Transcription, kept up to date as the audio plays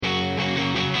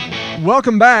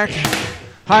Welcome back.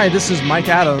 Hi, this is Mike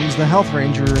Adams, the Health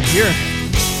Ranger here.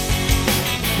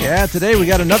 Yeah, today we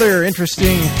got another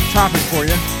interesting topic for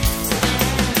you.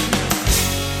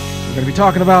 We're going to be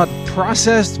talking about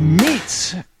processed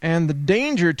meats and the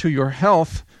danger to your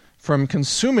health from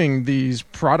consuming these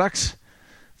products.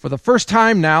 For the first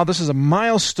time now, this is a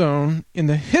milestone in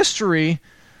the history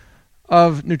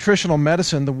of nutritional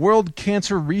medicine. The World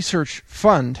Cancer Research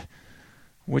Fund,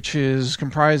 which is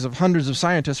comprised of hundreds of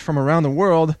scientists from around the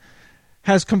world,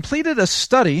 has completed a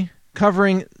study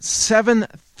covering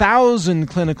 7,000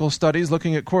 clinical studies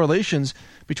looking at correlations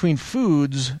between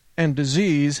foods and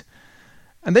disease.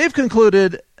 And they've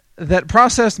concluded that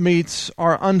processed meats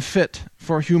are unfit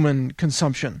for human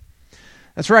consumption.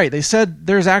 That's right. They said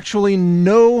there's actually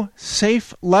no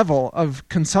safe level of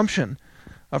consumption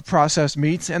of processed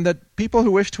meats, and that people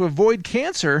who wish to avoid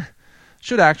cancer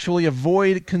should actually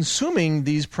avoid consuming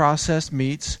these processed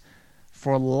meats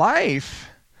for life.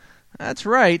 That's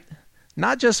right.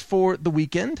 Not just for the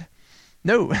weekend.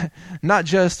 No, not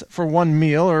just for one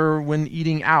meal or when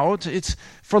eating out. It's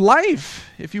for life.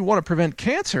 If you want to prevent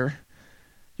cancer,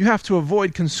 you have to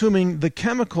avoid consuming the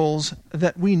chemicals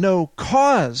that we know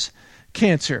cause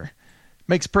cancer.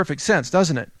 Makes perfect sense,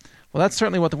 doesn't it? Well, that's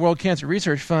certainly what the World Cancer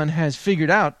Research Fund has figured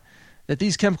out, that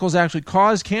these chemicals actually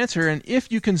cause cancer, and if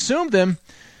you consume them,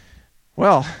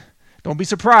 well, don't be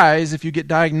surprised if you get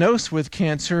diagnosed with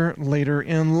cancer later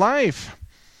in life.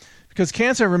 Because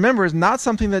cancer, remember, is not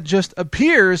something that just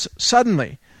appears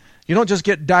suddenly. You don't just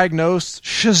get diagnosed,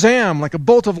 shazam, like a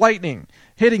bolt of lightning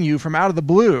hitting you from out of the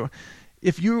blue.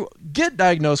 If you get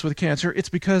diagnosed with cancer, it's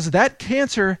because that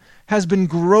cancer has been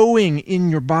growing in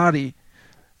your body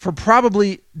for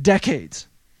probably decades.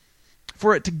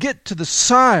 For it to get to the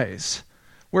size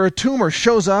where a tumor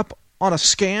shows up on a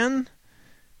scan,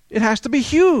 it has to be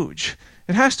huge.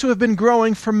 It has to have been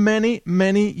growing for many,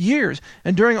 many years.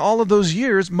 And during all of those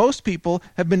years, most people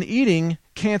have been eating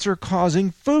cancer-causing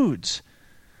foods.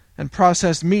 And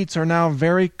processed meats are now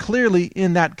very clearly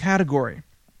in that category.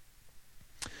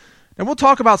 Now, we'll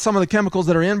talk about some of the chemicals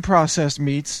that are in processed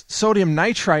meats. Sodium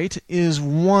nitrite is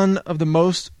one of the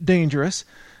most dangerous.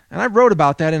 And I wrote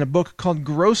about that in a book called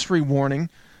Grocery Warning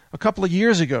a couple of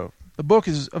years ago. The book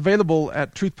is available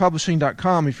at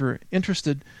truthpublishing.com if you're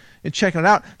interested in checking it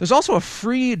out. There's also a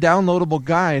free downloadable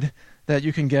guide that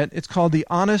you can get. It's called the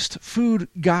Honest Food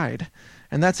Guide,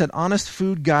 and that's at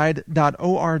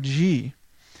honestfoodguide.org. And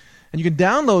you can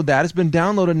download that. It's been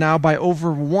downloaded now by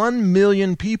over 1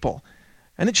 million people.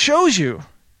 And it shows you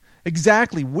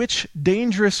exactly which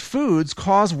dangerous foods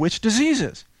cause which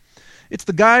diseases. It's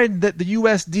the guide that the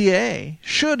USDA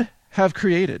should have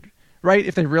created, right?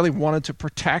 If they really wanted to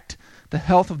protect the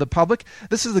health of the public,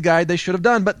 this is the guide they should have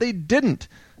done, but they didn't.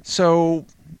 So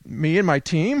me and my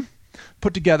team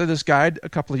put together this guide a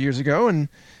couple of years ago, and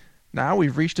now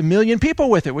we've reached 1 million people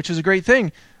with it, which is a great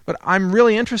thing. But I'm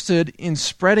really interested in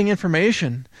spreading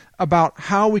information about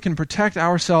how we can protect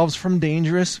ourselves from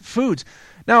dangerous foods.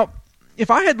 Now,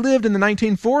 if I had lived in the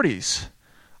 1940s,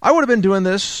 I would have been doing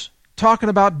this talking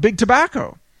about big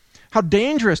tobacco, how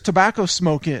dangerous tobacco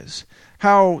smoke is,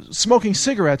 how smoking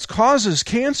cigarettes causes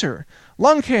cancer,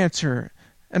 lung cancer,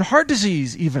 and heart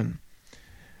disease even.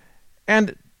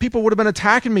 And people would have been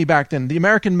attacking me back then. The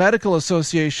American Medical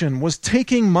Association was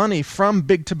taking money from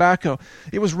big tobacco.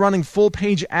 It was running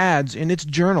full-page ads in its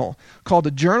journal called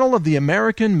the Journal of the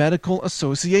American Medical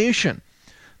Association.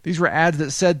 These were ads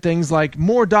that said things like,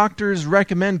 more doctors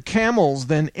recommend Camels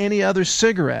than any other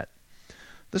cigarette.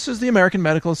 This is the American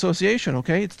Medical Association,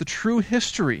 okay? It's the true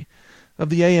history of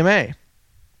the AMA.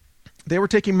 They were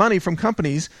taking money from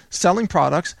companies selling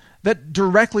products that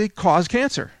directly cause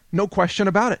cancer. No question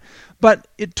about it. But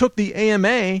it took the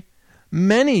AMA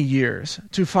many years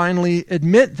to finally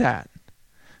admit that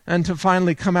and to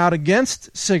finally come out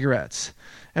against cigarettes.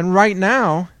 And right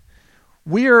now,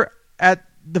 we are at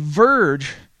the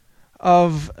verge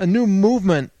of a new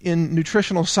movement in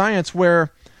nutritional science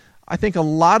where I think a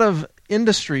lot of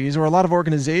industries or a lot of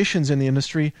organizations in the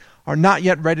industry are not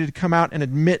yet ready to come out and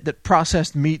admit that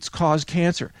processed meats cause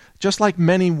cancer. Just like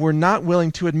many were not willing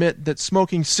to admit that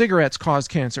smoking cigarettes cause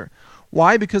cancer.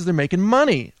 Why? Because they're making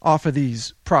money off of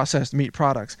these processed meat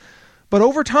products. But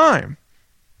over time,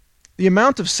 the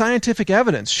amount of scientific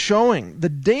evidence showing the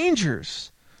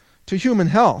dangers to human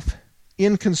health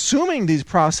in consuming these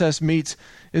processed meats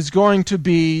is going to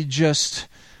be just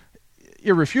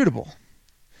irrefutable.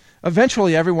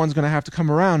 Eventually, everyone's going to have to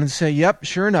come around and say, yep,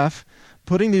 sure enough,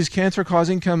 putting these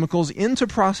cancer-causing chemicals into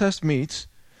processed meats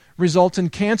results in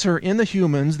cancer in the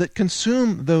humans that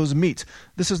consume those meats.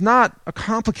 This is not a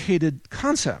complicated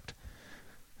concept.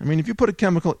 I mean, if you put a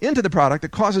chemical into the product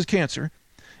that causes cancer,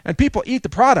 And people eat the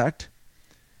product,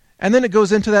 and then it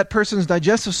goes into that person's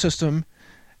digestive system,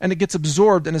 and it gets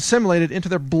absorbed and assimilated into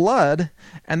their blood,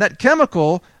 and that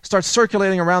chemical starts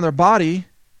circulating around their body,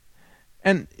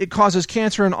 and it causes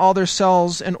cancer in all their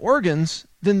cells and organs.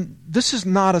 Then this is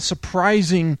not a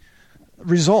surprising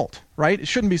result, right? It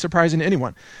shouldn't be surprising to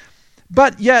anyone.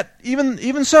 But yet,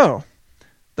 even so,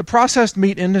 the processed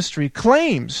meat industry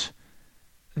claims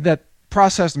that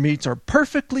processed meats are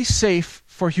perfectly safe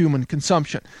for human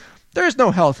consumption. There is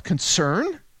no health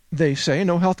concern, they say,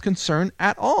 no health concern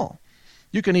at all.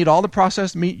 You can eat all the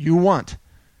processed meat you want,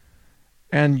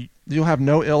 and you'll have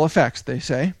no ill effects, they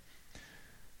say.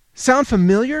 Sound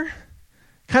familiar?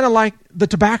 Kind of like the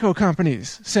tobacco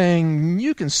companies saying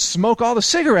you can smoke all the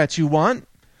cigarettes you want,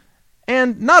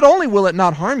 and not only will it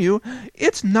not harm you,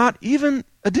 it's not even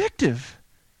addictive.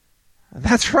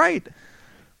 That's right.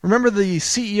 Remember the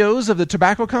CEOs of the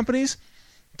tobacco companies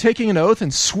taking an oath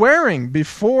and swearing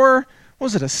before,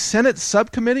 was it a Senate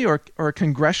subcommittee or a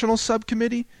congressional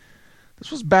subcommittee?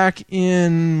 This was back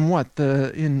in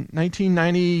in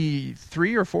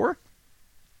 1993 or 4?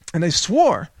 And they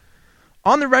swore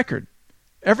on the record,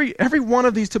 every one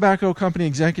of these tobacco company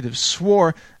executives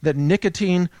swore that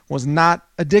nicotine was not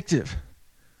addictive.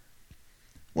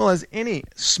 Well, as any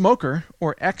smoker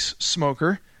or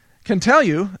ex-smoker can tell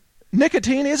you,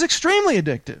 nicotine is extremely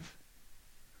addictive.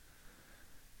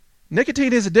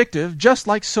 Nicotine is addictive just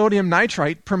like sodium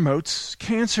nitrite promotes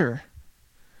cancer.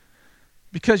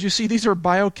 Because you see, these are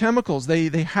biochemicals.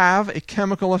 They have a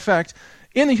chemical effect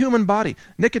in the human body.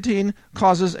 Nicotine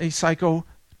causes a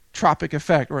psychotropic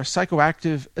effect or a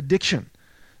psychoactive addiction.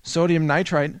 Sodium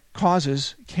nitrite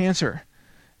causes cancer.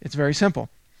 It's very simple.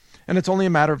 And it's only a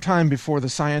matter of time before the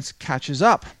science catches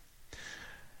up.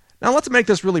 Now let's make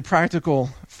this really practical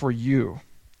for you.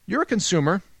 You're a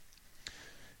consumer.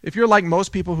 If you're like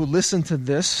most people who listen to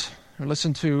this, or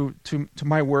listen to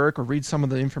my work, or read some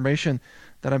of the information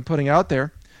that I'm putting out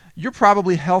there, you're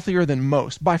probably healthier than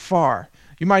most, by far.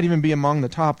 You might even be among the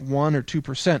top 1 or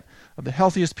 2% of the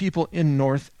healthiest people in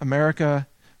North America,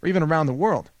 or even around the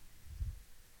world.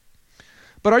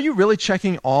 But are you really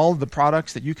checking all the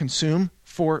products that you consume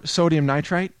for sodium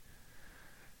nitrite?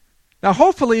 Now,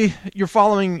 hopefully, you're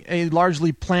following a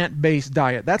largely plant-based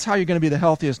diet. That's how you're going to be the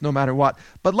healthiest no matter what.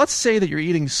 But let's say that you're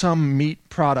eating some meat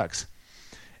products.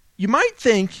 You might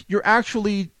think you're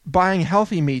actually buying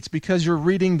healthy meats because you're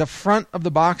reading the front of the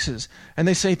boxes, and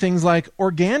they say things like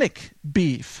organic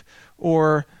beef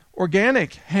or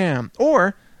organic ham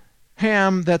or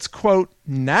ham that's, quote,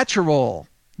 natural.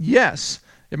 Yes,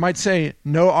 it might say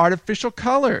no artificial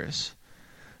colors,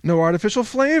 no artificial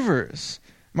flavors.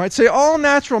 It might say all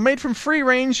natural, made from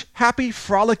free-range, happy,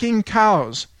 frolicking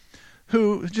cows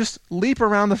who just leap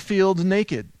around the fields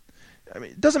naked. I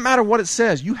mean, it doesn't matter what it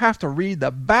says. You have to read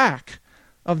the back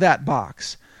of that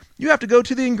box. You have to go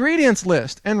to the ingredients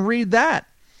list and read that.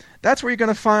 That's where you're going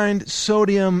to find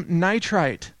sodium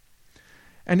nitrite.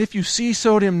 And if you see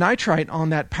sodium nitrite on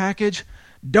that package,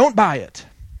 don't buy it.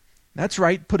 That's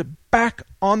right. Put it back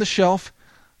on the shelf.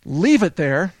 Leave it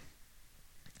there.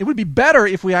 It would be better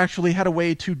if we actually had a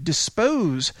way to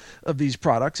dispose of these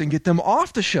products and get them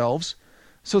off the shelves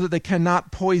so that they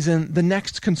cannot poison the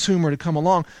next consumer to come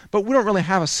along. But we don't really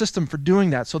have a system for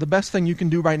doing that. So the best thing you can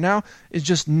do right now is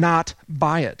just not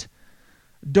buy it.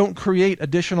 Don't create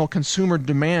additional consumer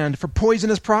demand for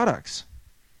poisonous products.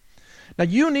 Now,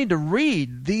 you need to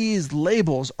read these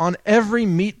labels on every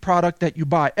meat product that you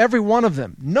buy, every one of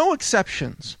them, no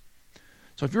exceptions.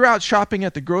 So if you're out shopping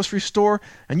at the grocery store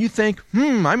and you think,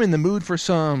 I'm in the mood for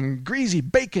some greasy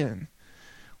bacon,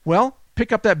 well,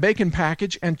 pick up that bacon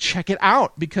package and check it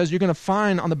out, because you're going to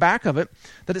find on the back of it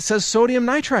that it says sodium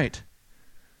nitrite.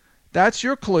 That's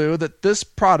your clue that this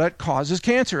product causes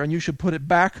cancer, and you should put it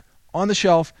back on the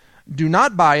shelf. Do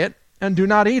not buy it and do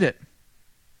not eat it.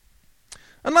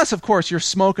 Unless, of course, you're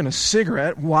smoking a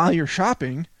cigarette while you're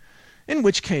shopping, in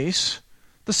which case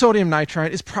the sodium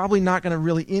nitrite is probably not going to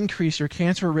really increase your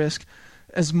cancer risk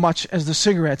as much as the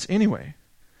cigarettes anyway.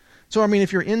 So, I mean,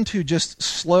 if you're into just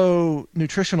slow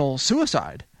nutritional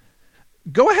suicide,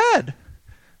 go ahead.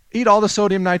 Eat all the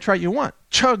sodium nitrite you want.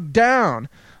 Chug down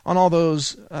on all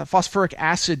those phosphoric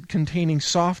acid-containing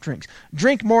soft drinks.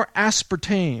 Drink more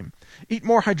aspartame. Eat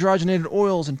more hydrogenated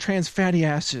oils and trans fatty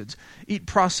acids. Eat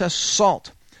processed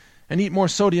salt. And eat more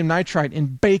sodium nitrite in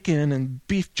bacon and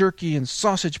beef jerky and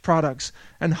sausage products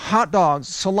and hot dogs,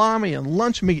 salami and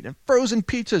lunch meat and frozen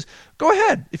pizzas. Go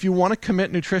ahead. If you want to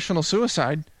commit nutritional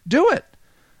suicide, do it.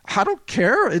 I don't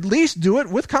care. At least do it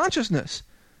with consciousness.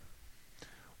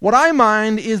 What I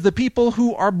mind is the people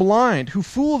who are blind, who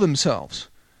fool themselves,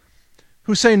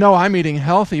 who say, no, I'm eating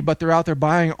healthy, but they're out there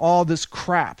buying all this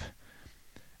crap.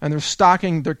 And they're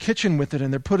stocking their kitchen with it,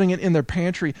 and they're putting it in their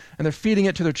pantry, and they're feeding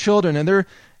it to their children, and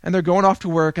they're going off to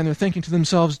work, and they're thinking to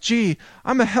themselves, gee,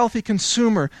 I'm a healthy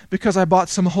consumer because I bought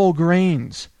some whole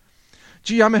grains.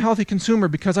 Gee, I'm a healthy consumer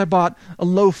because I bought a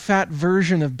low-fat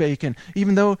version of bacon.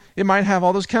 Even though it might have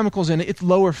all those chemicals in it, it's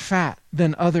lower fat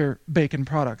than other bacon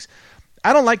products.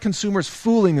 I don't like consumers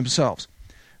fooling themselves.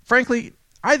 Frankly,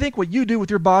 I think what you do with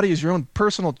your body is your own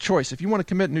personal choice. If you want to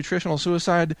commit nutritional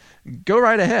suicide, go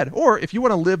right ahead. Or if you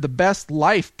want to live the best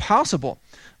life possible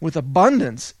with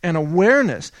abundance and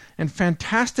awareness and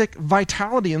fantastic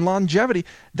vitality and longevity,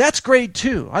 that's great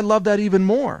too. I love that even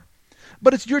more.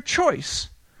 But it's your choice,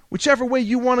 whichever way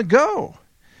you want to go.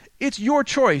 It's your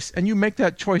choice, and you make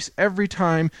that choice every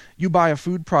time you buy a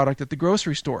food product at the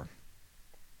grocery store.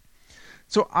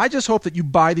 So I just hope that you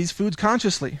buy these foods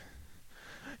consciously.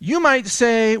 You might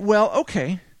say, well,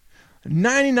 okay,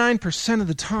 99% of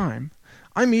the time,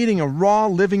 I'm eating a raw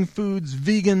living foods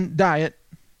vegan diet,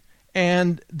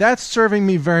 and that's serving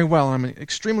me very well. I'm an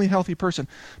extremely healthy person.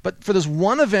 But for this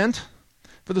one event,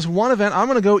 I'm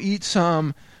going to go eat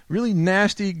some really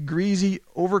nasty, greasy,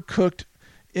 overcooked,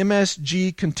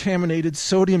 MSG-contaminated,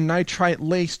 sodium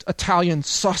nitrite-laced Italian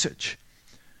sausage.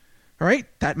 All right?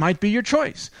 That might be your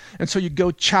choice. And so you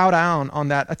go chow down on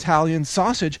that Italian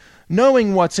sausage,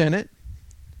 knowing what's in it,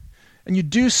 and you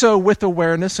do so with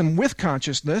awareness and with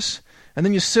consciousness, and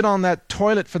then you sit on that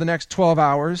toilet for the next 12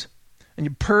 hours, and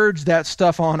you purge that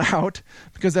stuff on out,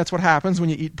 because that's what happens when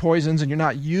you eat poisons and you're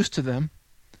not used to them.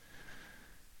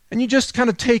 And you just kind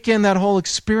of take in that whole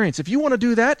experience. If you want to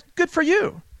do that, good for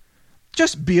you.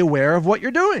 Just be aware of what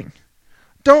you're doing.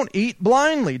 Don't eat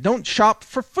blindly. Don't shop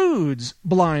for foods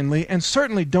blindly, and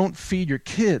certainly don't feed your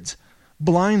kids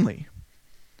blindly.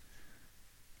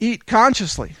 Eat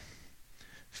consciously.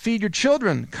 Feed your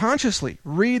children consciously.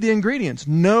 Read the ingredients.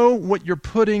 Know what you're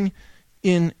putting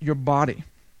in your body.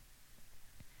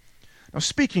 Now,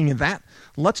 speaking of that,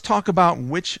 let's talk about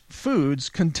which foods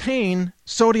contain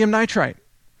sodium nitrite,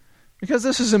 because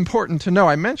this is important to know.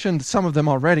 I mentioned some of them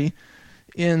already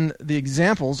in the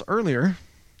examples earlier,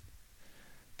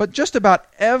 but just about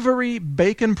every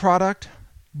bacon product,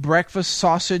 breakfast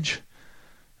sausage,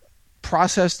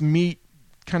 processed meat,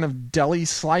 kind of deli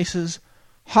slices,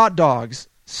 hot dogs,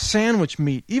 sandwich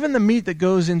meat, even the meat that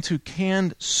goes into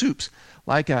canned soups,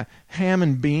 like a ham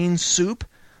and bean soup,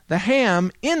 the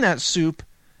ham in that soup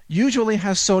usually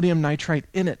has sodium nitrite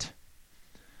in it.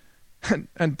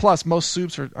 And plus, most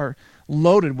soups are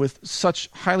loaded with such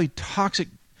highly toxic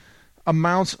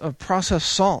amounts of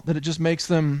processed salt that it just makes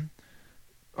them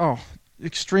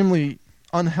extremely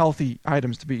unhealthy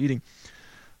items to be eating.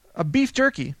 A beef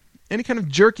jerky, any kind of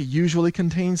jerky, usually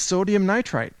contains sodium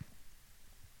nitrite.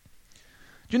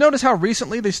 Do you notice how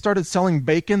recently they started selling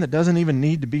bacon that doesn't even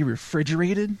need to be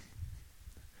refrigerated?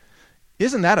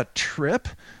 Isn't that a trip?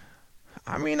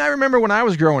 I mean, I remember when I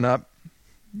was growing up,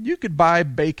 you could buy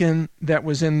bacon that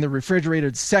was in the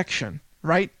refrigerated section,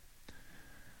 right?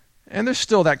 And there's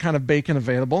still that kind of bacon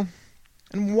available.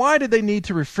 And why did they need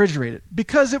to refrigerate it?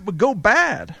 Because it would go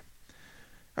bad.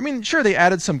 I mean, sure, they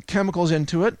added some chemicals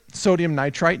into it, sodium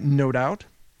nitrite, no doubt,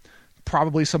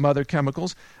 probably some other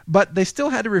chemicals, but they still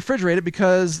had to refrigerate it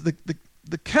because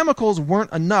the chemicals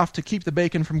weren't enough to keep the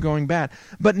bacon from going bad.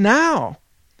 But now,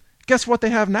 guess what they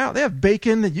have now? They have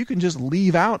bacon that you can just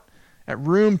leave out at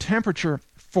room temperature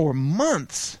for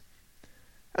months.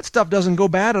 That stuff doesn't go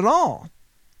bad at all,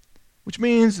 which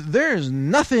means there's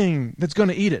nothing that's going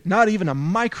to eat it, not even a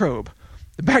microbe.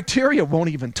 The bacteria won't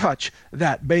even touch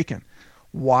that bacon.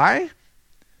 Why?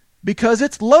 Because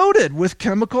it's loaded with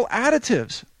chemical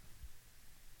additives.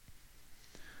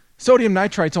 Sodium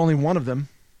nitrite's only one of them.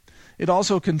 It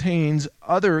also contains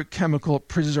other chemical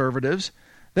preservatives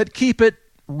that keep it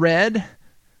red,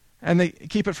 and they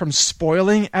keep it from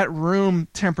spoiling at room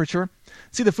temperature.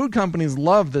 See, the food companies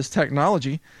love this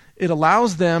technology. It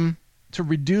allows them to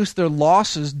reduce their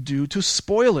losses due to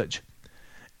spoilage.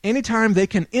 Anytime they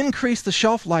can increase the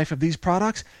shelf life of these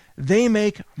products, they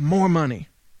make more money.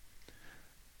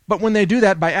 But when they do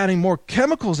that by adding more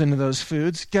chemicals into those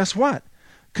foods, guess what?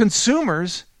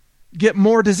 Consumers get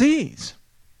more disease.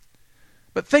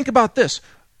 But think about this.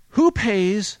 Who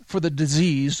pays for the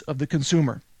disease of the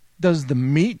consumer? Does the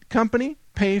meat company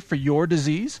pay for your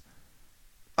disease?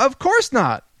 Of course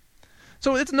not.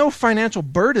 So it's no financial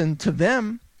burden to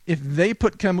them if they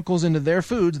put chemicals into their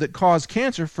foods that cause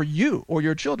cancer for you or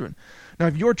your children. Now,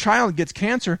 if your child gets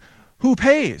cancer, who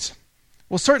pays?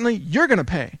 Well, certainly you're going to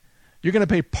pay. You're going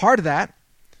to pay part of that.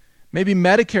 Maybe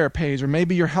Medicare pays, or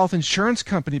maybe your health insurance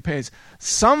company pays.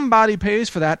 Somebody pays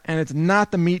for that, and it's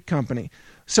not the meat company.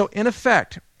 So in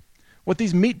effect, what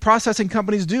these meat processing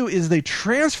companies do is they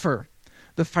transfer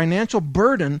the financial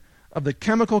burden of the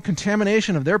chemical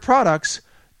contamination of their products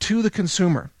to the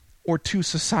consumer or to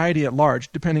society at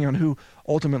large, depending on who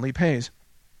ultimately pays.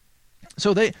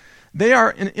 So they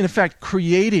are, in effect,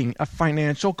 creating a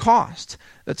financial cost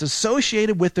that's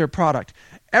associated with their product.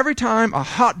 Every time a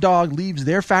hot dog leaves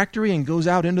their factory and goes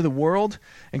out into the world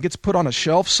and gets put on a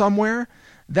shelf somewhere,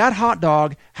 that hot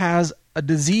dog has a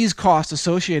disease cost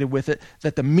associated with it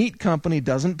that the meat company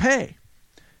doesn't pay.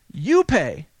 You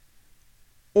pay,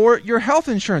 or your health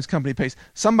insurance company pays.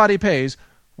 Somebody pays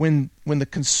when the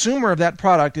consumer of that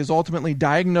product is ultimately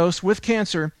diagnosed with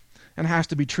cancer and has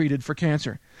to be treated for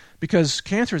cancer. Because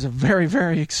cancer is a very,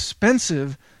 very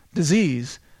expensive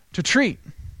disease to treat.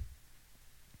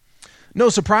 No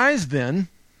surprise, then,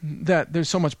 that there's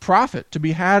so much profit to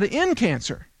be had in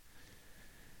cancer.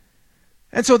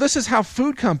 And so this is how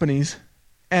food companies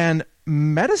and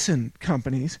medicine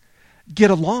companies get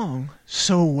along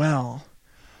so well.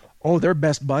 Oh, they're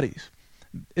best buddies.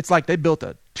 It's like they built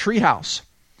a tree house,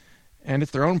 and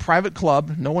it's their own private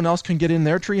club. No one else can get in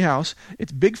their tree house.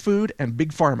 It's Big Food and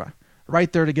Big Pharma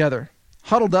right there together,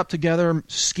 huddled up together,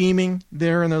 scheming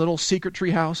there in their little secret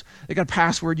tree house. They got a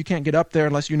password. You can't get up there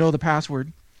unless you know the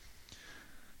password.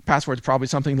 Password's probably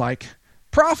something like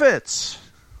profits.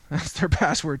 That's their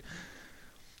password.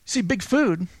 See, Big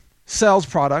Food sells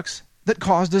products that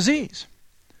cause disease.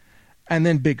 And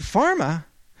then Big Pharma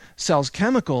sells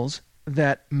chemicals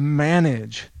that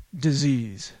manage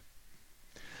disease.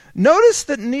 Notice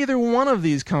that neither one of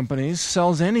these companies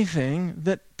sells anything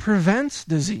that prevents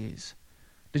disease.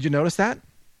 Did you notice that?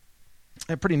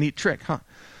 A pretty neat trick, huh?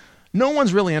 No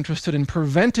one's really interested in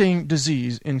preventing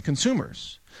disease in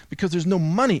consumers because there's no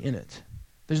money in it.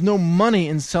 There's no money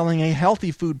in selling a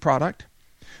healthy food product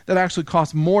that actually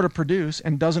costs more to produce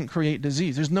and doesn't create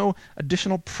disease. There's no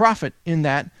additional profit in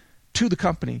that to the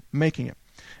company making it.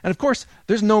 And of course,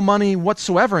 there's no money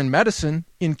whatsoever in medicine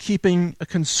in keeping a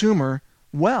consumer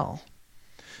well.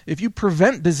 If you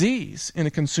prevent disease in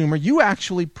a consumer, you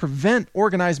actually prevent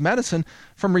organized medicine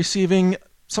from receiving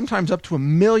sometimes up to $1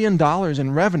 million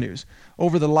in revenues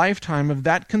over the lifetime of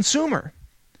that consumer.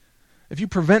 If you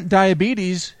prevent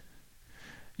diabetes,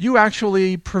 you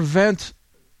actually prevent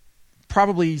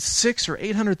probably $600,000 or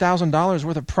 $800,000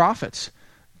 worth of profits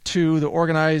to the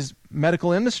organized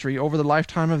medical industry over the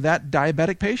lifetime of that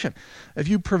diabetic patient. If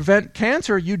you prevent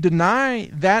cancer, you deny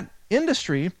that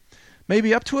industry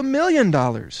maybe up to $1 million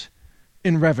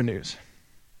in revenues.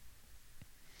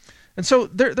 And so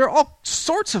there are all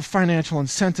sorts of financial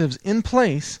incentives in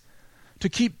place to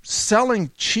keep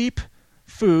selling cheap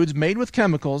foods made with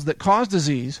chemicals that cause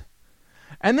disease,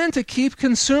 and then to keep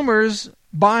consumers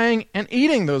buying and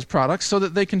eating those products so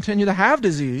that they continue to have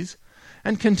disease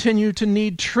and continue to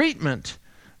need treatment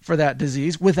for that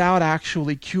disease without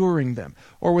actually curing them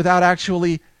or without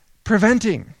actually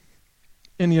preventing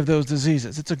any of those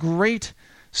diseases. It's a great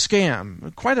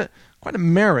scam, quite a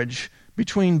marriage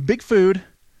between Big Food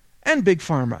and Big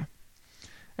Pharma.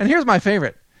 And here's my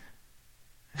favorite.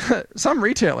 Some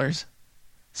retailers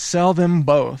sell them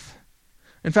both.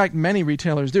 In fact, many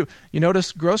retailers do. You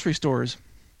notice grocery stores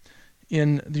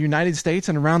in the United States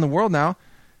and around the world now,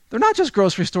 they're not just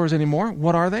grocery stores anymore.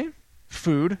 What are they?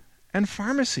 Food and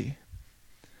pharmacy.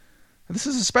 This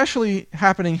is especially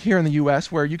happening here in the U.S.,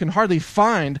 where you can hardly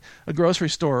find a grocery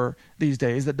store these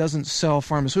days that doesn't sell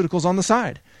pharmaceuticals on the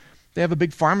side. They have a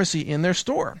big pharmacy in their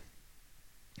store.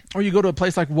 Or you go to a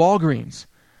place like Walgreens.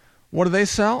 What do they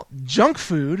sell? Junk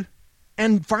food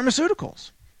and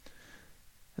pharmaceuticals.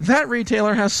 That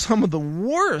retailer has some of the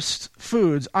worst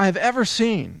foods I've ever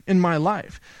seen in my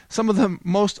life. Some of the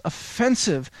most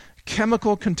offensive,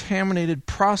 chemical-contaminated,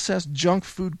 processed junk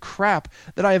food crap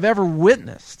that I have ever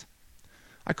witnessed.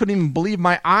 I couldn't even believe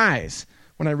my eyes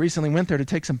when I recently went there to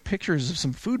take some pictures of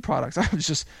some food products. I was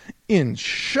just in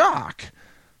shock.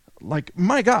 Like,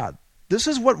 my God, this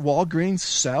is what Walgreens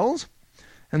sells?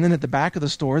 And then at the back of the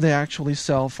store, they actually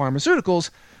sell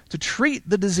pharmaceuticals to treat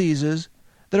the diseases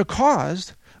that are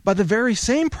caused by the very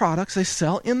same products they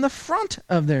sell in the front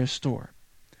of their store.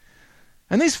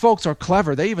 And these folks are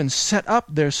clever. They even set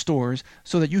up their stores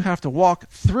so that you have to walk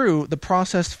through the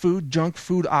processed food, junk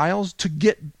food aisles to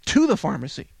get to the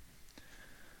pharmacy.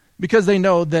 Because they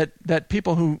know that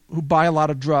people who buy a lot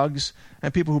of drugs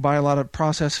and people who buy a lot of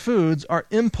processed foods are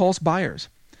impulse buyers.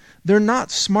 They're not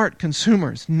smart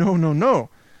consumers. No.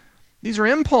 These are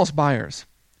impulse buyers,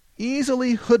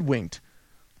 easily hoodwinked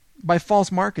by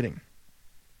false marketing.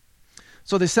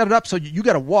 So they set it up so you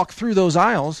got to walk through those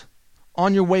aisles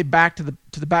on your way back to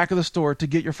the back of the store to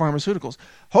get your pharmaceuticals.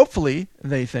 Hopefully,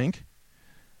 they think,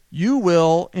 you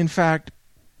will, in fact,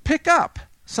 pick up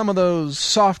some of those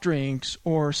soft drinks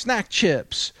or snack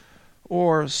chips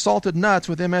or salted nuts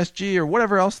with MSG or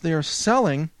whatever else they are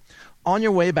selling on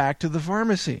your way back to the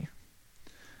pharmacy.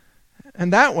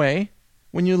 And that way,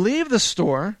 when you leave the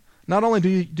store, not only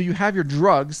do you have your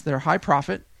drugs that are high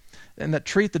profit and that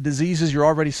treat the diseases you're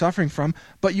already suffering from,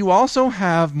 but you also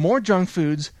have more junk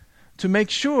foods to make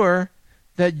sure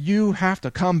that you have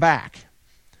to come back.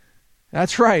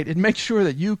 That's right. It makes sure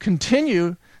that you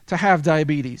continue to have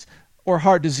diabetes or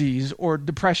heart disease or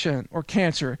depression or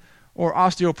cancer or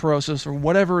osteoporosis or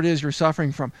whatever it is you're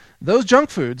suffering from. Those junk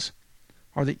foods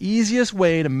are the easiest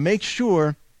way to make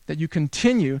sure that you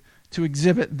continue to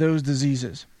exhibit those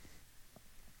diseases.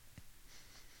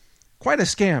 Quite a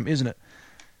scam, isn't it?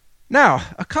 Now,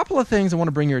 a couple of things I want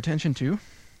to bring your attention to.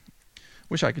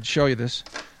 Wish I could show you this.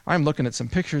 I'm looking at some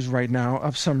pictures right now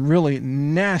of some really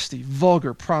nasty,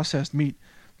 vulgar processed meat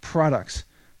products.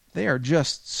 They are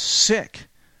just sick.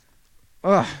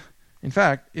 Ugh. In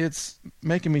fact, it's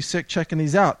making me sick checking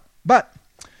these out. But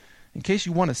in case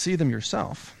you want to see them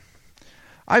yourself,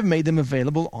 I've made them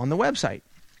available on the website.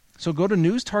 So go to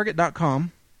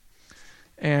newstarget.com,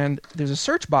 and there's a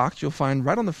search box you'll find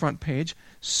right on the front page.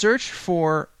 Search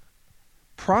for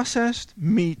processed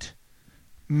meat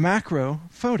macro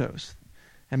photos.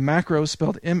 And macro is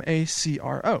spelled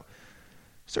M-A-C-R-O.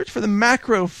 Search for the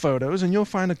macro photos, and you'll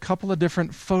find a couple of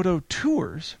different photo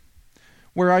tours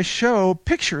where I show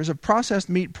pictures of processed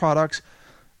meat products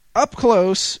up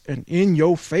close and in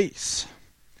your face.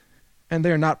 And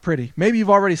they're not pretty. Maybe you've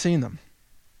already seen them.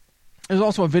 There's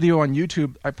also a video on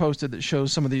YouTube I posted that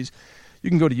shows some of these. You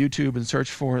can go to YouTube and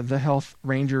search for the Health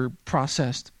Ranger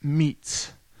processed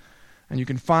meats. And you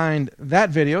can find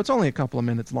that video. It's only a couple of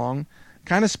minutes long.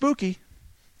 Kind of spooky.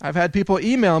 I've had people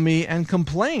email me and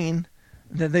complain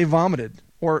that they vomited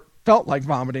or felt like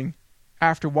vomiting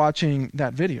after watching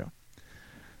that video.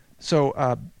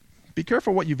 So be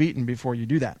careful what you've eaten before you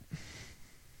do that.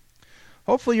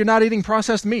 Hopefully you're not eating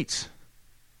processed meats.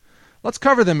 Let's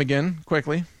cover them again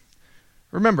quickly.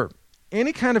 Remember,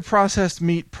 any kind of processed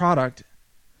meat product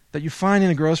that you find in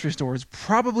a grocery store is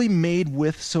probably made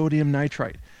with sodium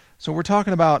nitrite. So we're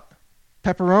talking about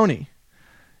pepperoni,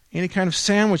 any kind of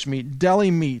sandwich meat,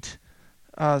 deli meat,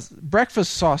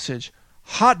 breakfast sausage,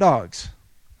 hot dogs,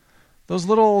 those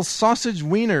little sausage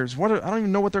wieners. I don't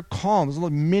even know what they're called. Those little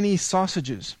mini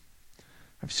sausages.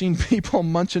 I've seen people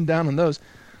munching down on those.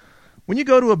 When you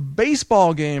go to a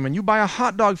baseball game and you buy a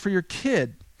hot dog for your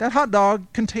kid, that hot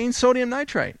dog contains sodium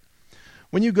nitrite.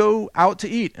 When you go out to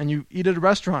eat and you eat at a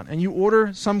restaurant and you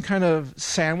order some kind of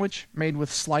sandwich made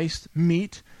with sliced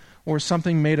meat or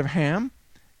something made of ham,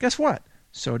 guess what?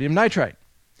 Sodium nitrite.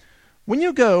 When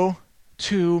you go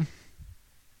to,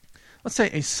 let's say,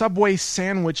 a Subway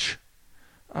sandwich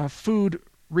food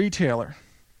retailer,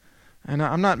 and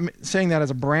I'm not saying that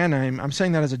as a brand name, I'm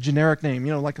saying that as a generic name,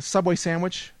 like a Subway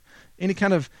sandwich, any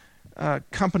kind of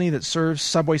company that serves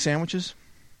Subway sandwiches,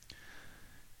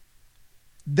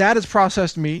 that is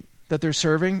processed meat that they're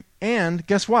serving, and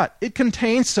guess what? It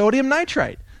contains sodium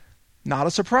nitrite. Not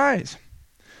a surprise.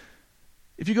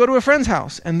 If you go to a friend's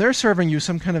house and they're serving you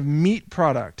some kind of meat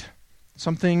product,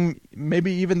 something,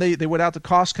 maybe even they went out to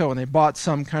Costco and they bought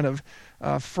some kind of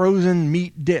frozen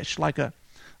meat dish like a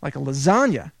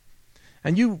lasagna,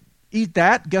 and you eat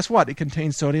that, guess what? It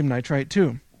contains sodium nitrite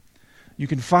too. You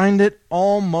can find it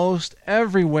almost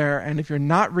everywhere, and if you're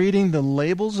not reading the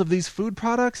labels of these food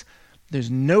products, there's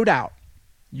no doubt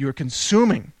you're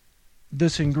consuming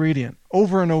this ingredient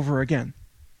over and over again.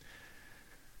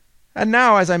 And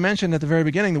now, as I mentioned at the very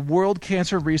beginning, the World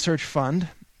Cancer Research Fund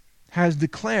has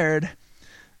declared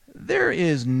there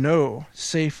is no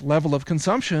safe level of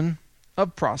consumption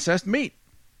of processed meat.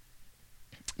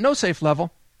 No safe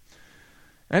level.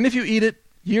 And if you eat it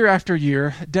year after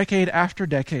year, decade after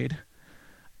decade,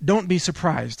 don't be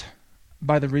surprised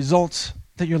by the results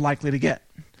that you're likely to get,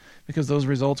 because those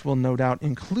results will no doubt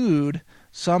include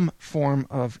some form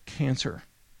of cancer.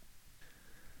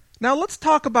 Now let's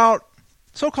talk about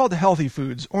so-called healthy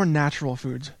foods or natural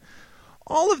foods.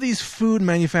 All of these food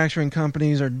manufacturing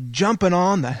companies are jumping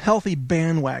on the healthy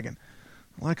bandwagon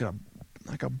like a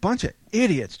bunch of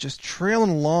idiots just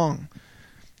trailing along,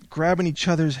 grabbing each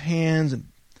other's hands and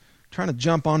trying to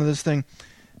jump onto this thing.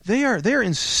 They're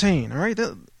insane, all right?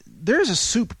 There's a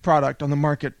soup product on the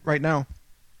market right now.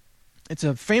 It's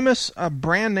a famous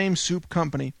brand name soup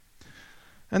company,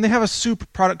 and they have a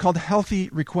soup product called Healthy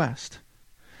Request.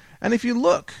 And if you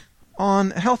look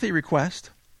on Healthy Request,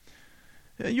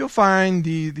 you'll find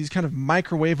these kind of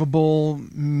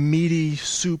microwavable, meaty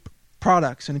soup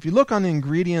products. And if you look on the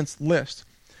ingredients list,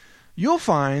 you'll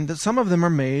find that some of them are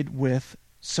made with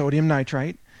sodium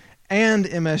nitrite, and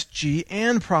MSG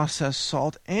and processed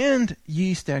salt and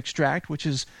yeast extract, which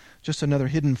is just another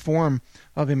hidden form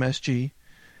of MSG,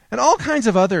 and all kinds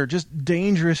of other just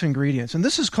dangerous ingredients. And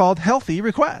this is called Healthy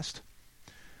Request.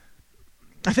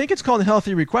 I think it's called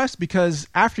Healthy Request because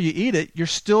after you eat it, you're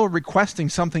still requesting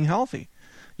something healthy.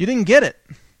 You didn't get it.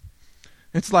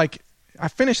 It's like, I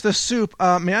finished this soup.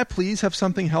 May I please have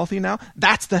something healthy now?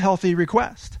 That's the healthy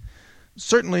request.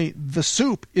 Certainly, the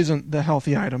soup isn't the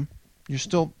healthy item. You're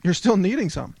still needing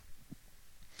some.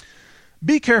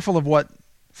 Be careful of what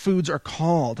foods are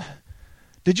called.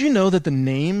 Did you know that the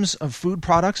names of food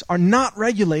products are not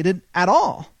regulated at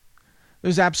all?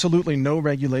 There's absolutely no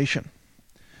regulation.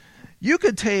 You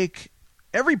could take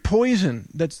every poison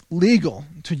that's legal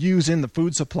to use in the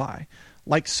food supply,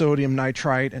 like sodium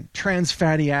nitrite and trans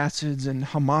fatty acids and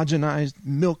homogenized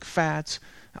milk fats,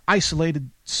 isolated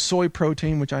soy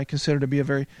protein, which I consider to be a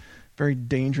very, very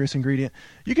dangerous ingredient.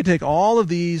 You could take all of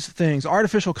these things,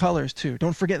 artificial colors too,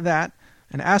 don't forget that,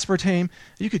 and aspartame.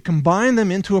 You could combine them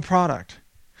into a product,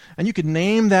 and you could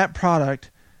name that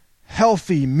product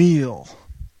Healthy Meal.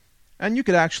 And you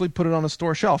could actually put it on a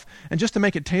store shelf. And just to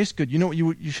make it taste good, you know what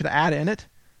you should add in it?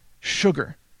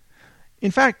 Sugar.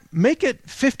 In fact, make it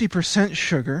 50%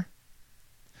 sugar.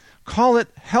 Call it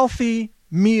Healthy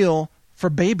Meal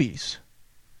for Babies.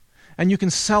 And you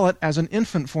can sell it as an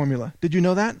infant formula. Did you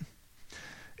know that?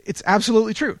 It's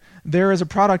absolutely true. There is a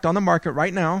product on the market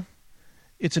right now.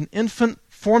 It's an infant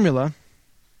formula.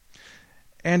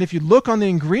 And if you look on the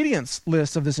ingredients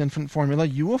list of this infant formula,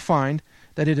 you will find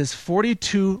that it is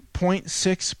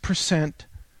 42.6%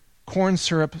 corn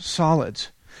syrup solids.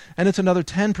 And it's another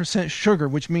 10% sugar,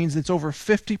 which means it's over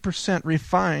 50%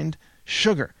 refined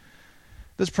sugar.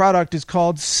 This product is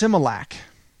called Similac.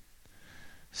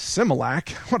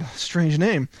 Similac? What a strange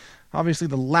name. Obviously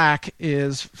the lac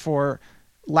is for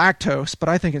lactose, but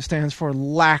I think it stands for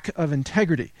lack of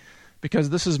integrity,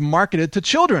 because this is marketed to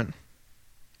children.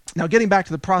 Now, getting back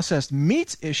to the processed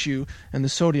meats issue and the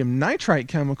sodium nitrite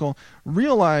chemical,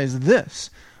 realize this.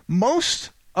 Most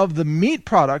of the meat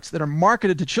products that are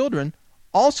marketed to children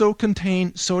also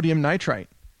contain sodium nitrite.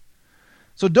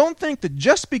 So don't think that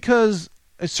just because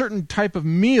a certain type of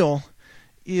meal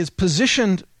is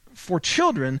positioned for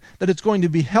children that it's going to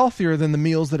be healthier than the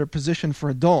meals that are positioned for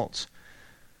adults.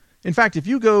 In fact, if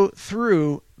you go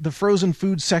through the frozen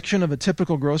food section of a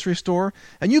typical grocery store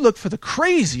and you look for the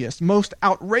craziest, most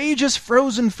outrageous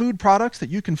frozen food products that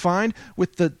you can find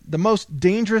with the most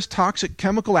dangerous toxic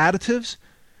chemical additives,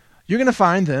 you're going to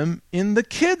find them in the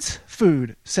kids'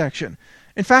 food section.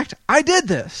 In fact, I did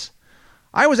this.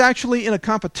 I was actually in a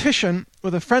competition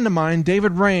with a friend of mine,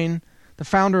 David Rain, the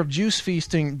founder of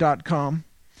JuiceFeasting.com,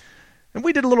 and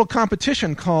we did a little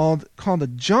competition called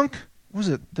the junk.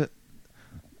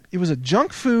 It was a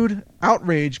junk food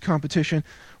outrage competition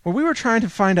where we were trying to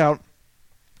find out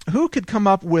who could come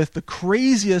up with the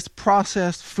craziest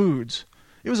processed foods.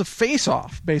 It was a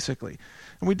face-off, basically.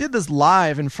 And we did this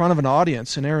live in front of an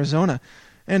audience in Arizona.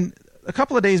 And a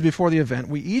couple of days before the event,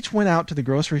 we each went out to the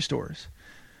grocery stores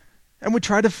and we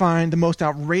tried to find the most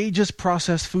outrageous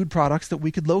processed food products that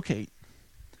we could locate.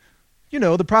 You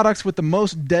know, the products with the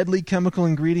most deadly chemical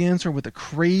ingredients or with the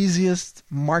craziest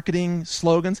marketing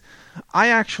slogans. I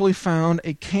actually found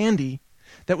a candy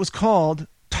that was called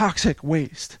Toxic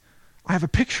Waste. I have a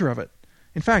picture of it.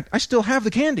 In fact, I still have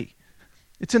the candy.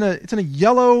 It's in a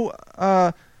yellow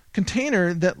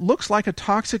container that looks like a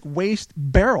toxic waste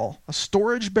barrel, a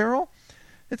storage barrel.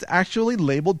 It's actually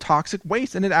labeled toxic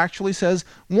waste, and it actually says,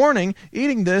 warning,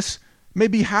 eating this may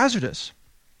be hazardous.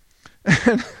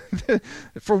 And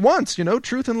for once,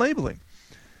 truth in labeling.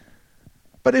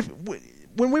 But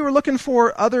when we were looking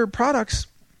for other products,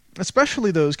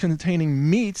 especially those containing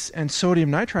meats and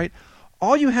sodium nitrite,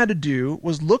 all you had to do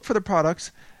was look for the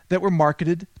products that were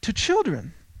marketed to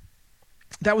children.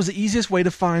 That was the easiest way to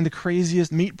find the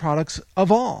craziest meat products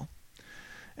of all.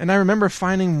 And I remember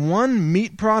finding one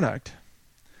meat product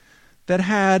that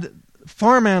had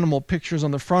farm animal pictures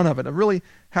on the front of it, a really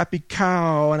happy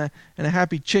cow and a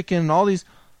happy chicken, and all these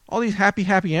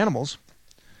happy animals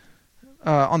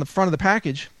on the front of the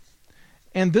package.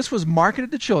 And this was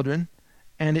marketed to children,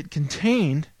 and it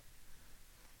contained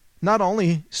not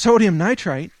only sodium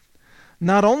nitrite,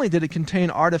 not only did it contain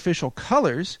artificial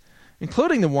colors,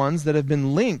 including the ones that have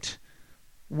been linked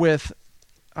with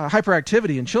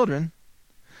hyperactivity in children,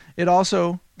 it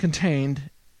also contained,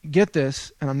 get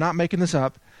this, and I'm not making this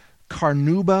up,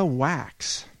 carnauba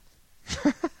wax.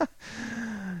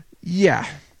 Yeah,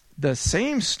 the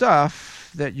same stuff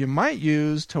that you might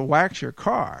use to wax your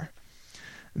car.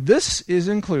 This is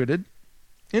included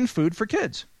in food for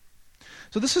kids.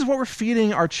 So this is what we're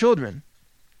feeding our children.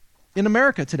 in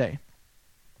America today.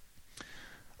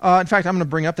 In fact, I'm going to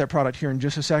bring up that product here in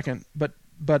just a second, but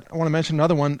I want to mention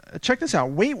another one. Check this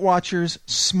out. Weight Watchers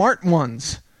Smart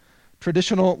Ones.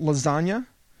 Traditional lasagna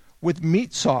with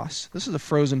meat sauce. This is a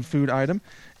frozen food item.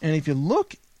 And if you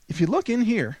look in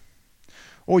here,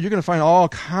 you're going to find all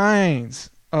kinds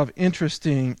of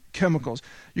interesting chemicals.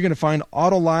 You're going to find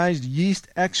autolyzed yeast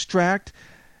extract,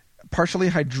 partially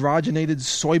hydrogenated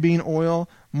soybean oil,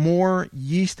 more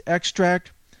yeast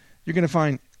extract. You're going to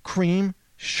find cream,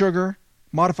 sugar,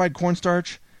 modified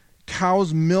cornstarch,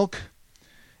 cow's milk.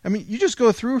 I mean, you just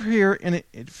go through here and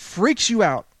it freaks you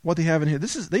out what they have in here.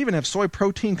 They even have soy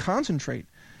protein concentrate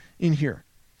in here.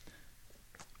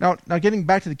 Now getting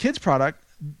back to the kids product,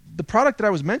 the product that I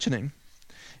was mentioning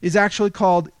is actually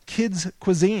called Kids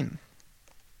Cuisine.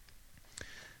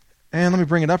 And let me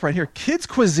bring it up right here. Kids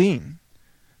Cuisine.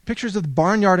 Pictures of the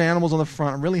barnyard animals on the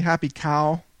front, a really happy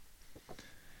cow.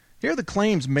 Here are the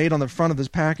claims made on the front of this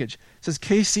package. It says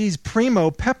KC's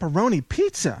Primo Pepperoni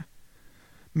Pizza,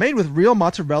 made with real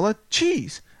mozzarella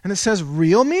cheese. And it says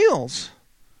real meals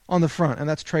on the front. And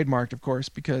that's trademarked, of course,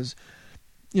 because,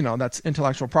 that's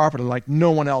intellectual property. Like no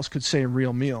one else could say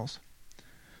real meals.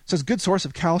 It says good source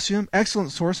of calcium,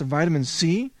 excellent source of vitamin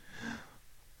C.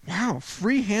 Wow,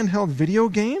 free handheld video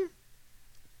game?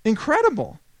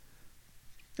 Incredible.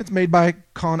 It's made by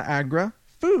ConAgra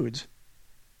Foods.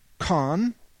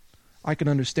 Con, I can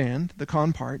understand the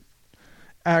con part.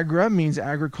 Agra means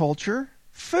agriculture.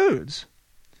 Foods.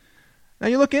 Now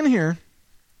you look in here,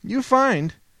 you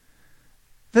find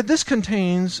that this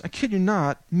contains, I kid you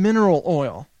not, mineral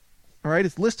oil. All right,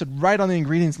 it's listed right on the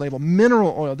ingredients label.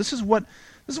 Mineral oil. This is what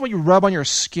you rub on your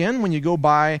skin when you go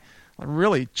buy a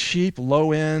really cheap,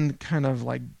 low-end kind of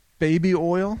like baby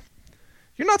oil.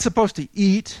 You're not supposed to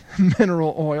eat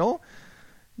mineral oil.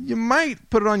 You might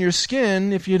put it on your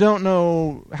skin if you don't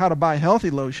know how to buy healthy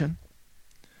lotion.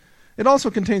 It also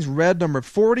contains red number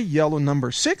 40, yellow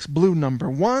number 6, blue number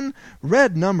 1,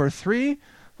 red number 3.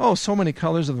 Oh, so many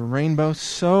colors of the rainbow,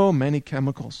 so many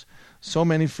chemicals, so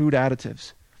many food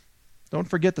additives. Don't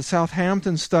forget the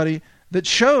Southampton study that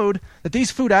showed that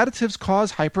these food additives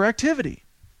cause hyperactivity.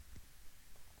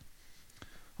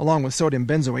 Along with sodium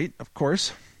benzoate, of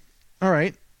course. All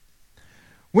right.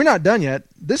 We're not done yet.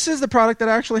 This is the product that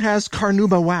actually has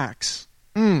carnauba wax.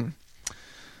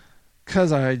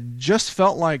 Because I just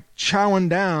felt like chowing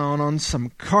down on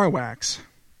some car wax.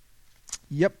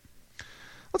 Yep.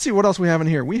 Let's see what else we have in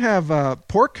here. We have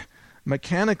pork,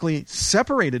 mechanically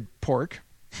separated pork.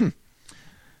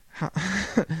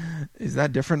 Is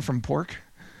that different from pork?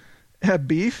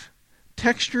 Beef,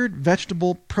 textured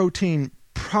vegetable protein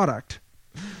product.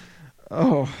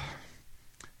 Oh,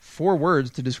 4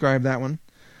 words to describe that one.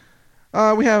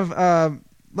 We have,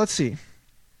 let's see,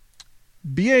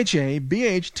 BHA,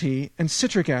 BHT, and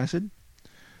citric acid.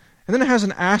 And then it has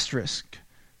an asterisk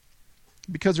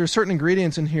because there are certain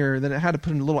ingredients in here that it had to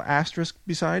put a little asterisk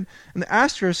beside. And the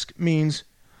asterisk means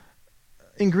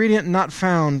ingredient not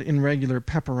found in regular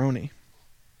pepperoni,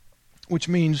 which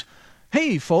means,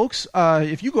 hey, folks,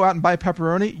 if you go out and buy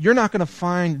pepperoni, you're not going to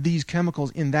find these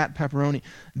chemicals in that pepperoni.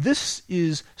 This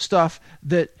is stuff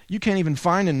that you can't even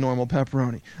find in normal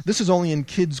pepperoni. This is only in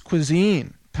Kids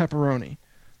Cuisine pepperoni.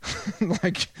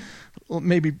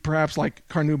 Perhaps like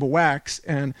carnauba wax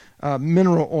and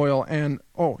mineral oil. And,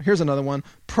 here's another one.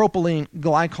 Propylene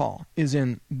glycol is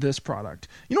in this product.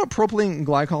 You know what propylene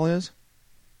glycol is?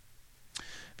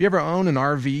 Have you ever owned an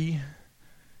RV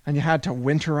and you had to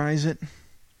winterize it?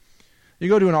 You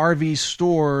go to an RV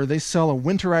store, they sell a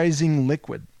winterizing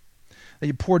liquid that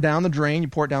you pour down the drain, you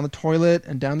pour it down the toilet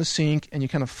and down the sink, and you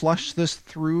kind of flush this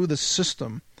through the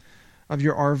system of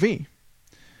your RV.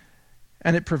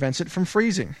 And it prevents it from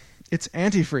freezing. It's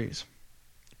antifreeze.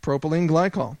 Propylene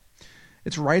glycol.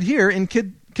 It's right here in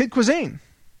Kid Cuisine.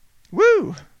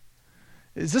 Woo!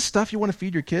 Is this stuff you want to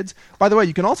feed your kids? By the way,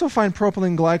 you can also find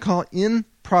propylene glycol in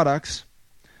products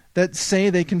that say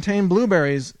they contain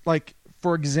blueberries, like,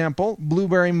 for example,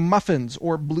 blueberry muffins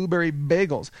or blueberry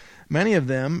bagels. Many of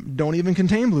them don't even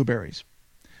contain blueberries.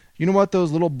 You know what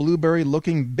those little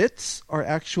blueberry-looking bits are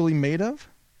actually made of?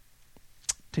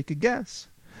 Take a guess.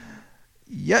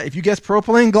 Yeah, if you guess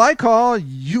propylene glycol,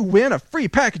 you win a free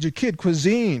package of Kid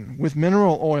Cuisine with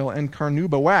mineral oil and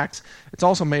carnauba wax. It's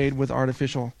also made with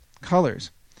artificial colors.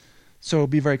 So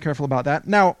be very careful about that.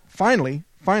 Now, finally,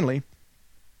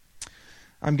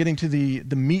 I'm getting to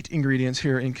the meat ingredients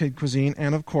here in Kid Cuisine,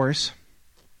 and of course,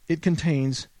 it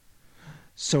contains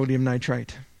sodium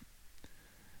nitrite.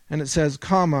 And it says,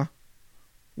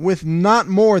 with not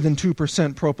more than 2%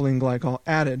 propylene glycol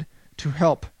added to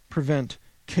help prevent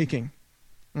caking.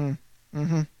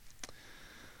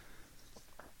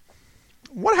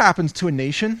 What happens to a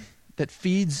nation that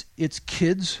feeds its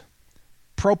kids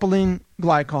propylene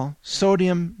glycol,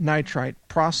 sodium nitrite,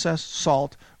 processed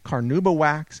salt, carnauba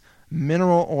wax,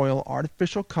 mineral oil,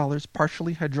 artificial colors,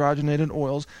 partially hydrogenated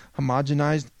oils,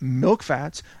 homogenized milk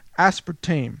fats,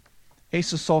 aspartame,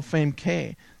 acesulfame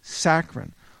K,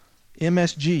 saccharin,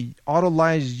 MSG,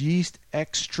 autolyzed yeast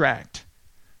extract?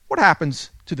 What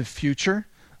happens to the future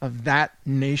of that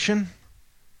nation?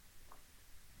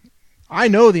 I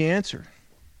know the answer.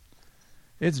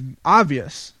 It's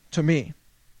obvious to me.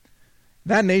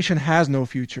 That nation has no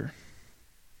future.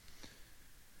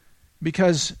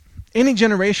 Because any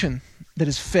generation that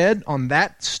is fed on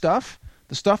that stuff,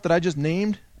 the stuff that I just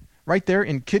named right there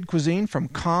in Kid Cuisine from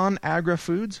ConAgra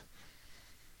Foods,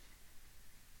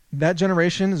 that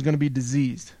generation is going to be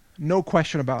diseased. No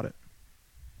question about it.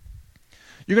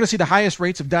 You're going to see the highest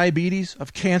rates of diabetes,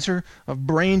 of cancer, of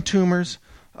brain tumors,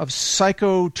 of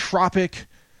psycho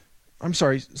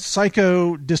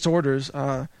disorders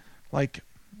like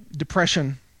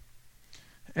depression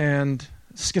and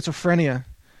schizophrenia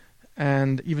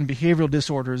and even behavioral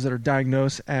disorders that are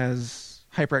diagnosed as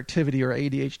hyperactivity or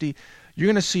ADHD. You're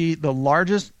going to see the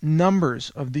largest numbers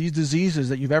of these diseases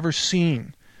that you've ever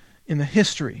seen in the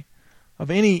history of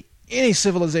any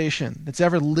civilization that's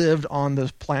ever lived on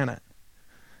this planet.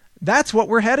 That's what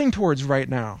we're heading towards right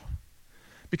now,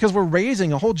 because we're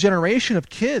raising a whole generation of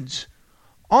kids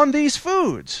on these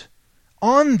foods,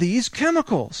 on these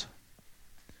chemicals.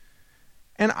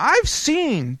 And I've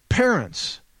seen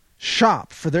parents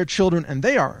shop for their children, and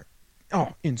they are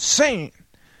insane.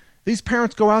 These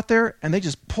parents go out there and they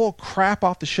just pull crap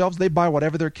off the shelves. They buy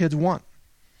whatever their kids want.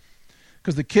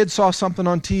 Because the kid saw something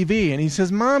on TV and he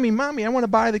says, Mommy, I want to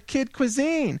buy the Kid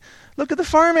Cuisine. Look at the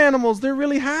farm animals. They're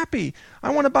really happy.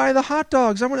 I want to buy the hot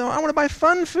dogs. I want to buy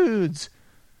fun foods.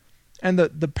 And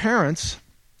the parents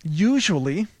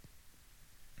usually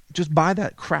just buy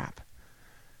that crap.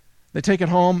 They take it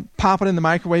home, pop it in the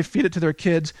microwave, feed it to their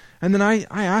kids. And then I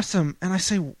ask them, and I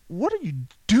say, what are you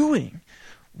doing?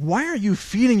 Why are you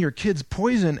feeding your kids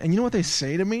poison? And you know what they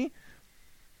say to me?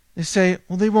 They say,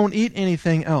 well, they won't eat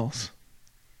anything else.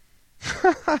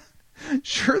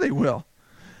 Sure they will.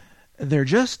 They're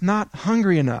just not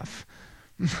hungry enough.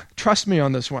 Trust me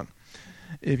on this one.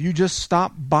 If you just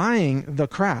stop buying the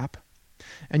crap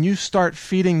and you start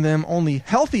feeding them only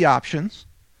healthy options,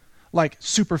 like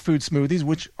superfood smoothies,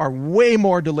 which are way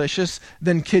more delicious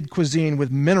than Kid Cuisine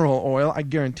with mineral oil, I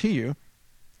guarantee you,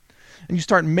 and you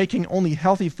start making only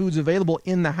healthy foods available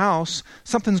in the house,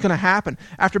 something's going to happen.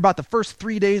 After about the first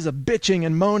 3 days of bitching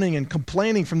and moaning and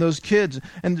complaining from those kids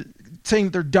and saying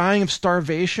that they're dying of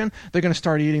starvation, they're going to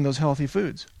start eating those healthy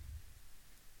foods.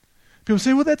 People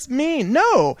say, well, that's mean.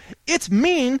 No, it's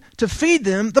mean to feed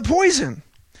them the poison.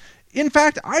 In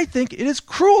fact, I think it is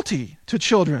cruelty to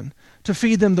children to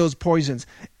feed them those poisons.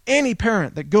 Any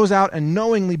parent that goes out and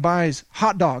knowingly buys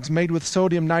hot dogs made with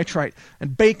sodium nitrite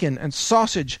and bacon and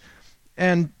sausage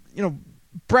and,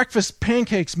 breakfast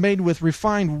pancakes made with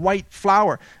refined white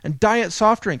flour and diet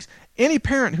soft drinks, any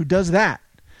parent who does that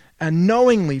and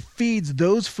knowingly feeds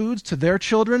those foods to their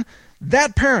children,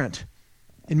 that parent,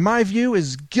 in my view,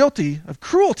 is guilty of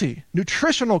cruelty,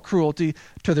 nutritional cruelty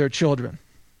to their children.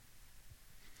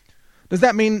 Does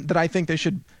that mean that I think they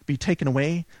should be taken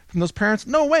away from those parents?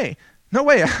 No way. No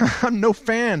way. I'm no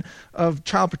fan of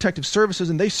Child Protective Services,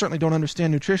 and they certainly don't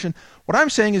understand nutrition. What I'm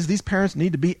saying is these parents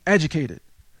need to be educated.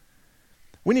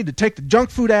 We need to take the junk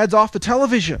food ads off the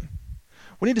television.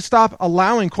 We need to stop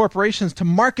allowing corporations to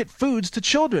market foods to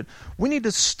children. We need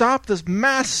to stop this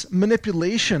mass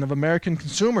manipulation of American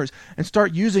consumers and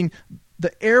start using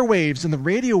the airwaves and the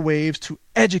radio waves to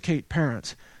educate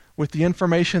parents with the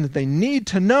information that they need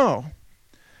to know.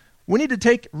 We need to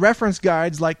take reference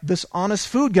guides like this Honest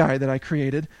Food Guide that I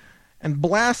created and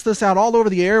blast this out all over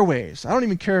the airwaves. I don't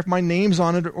even care if my name's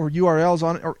on it or URL's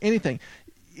on it or anything.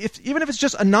 Even if it's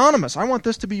just anonymous, I want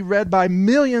this to be read by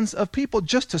millions of people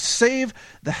just to save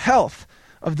the health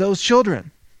of those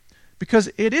children. Because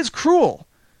it is cruel,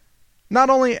 not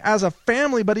only as a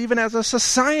family, but even as a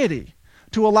society,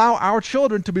 to allow our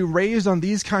children to be raised on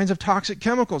these kinds of toxic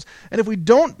chemicals. And if we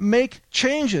don't make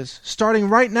changes starting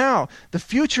right now, the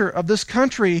future of this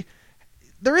country,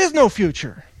 there is no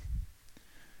future.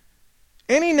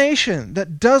 Any nation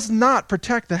that does not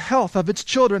protect the health of its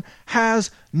children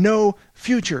has no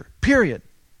future, period.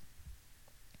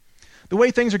 The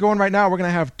way things are going right now, we're going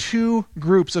to have two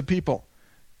groups of people.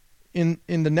 In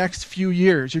the next few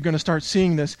years, you're going to start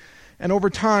seeing this. And over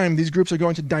time, these groups are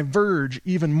going to diverge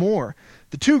even more.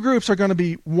 The two groups are going to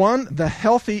be, one, the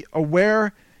healthy,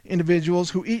 aware individuals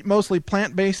who eat mostly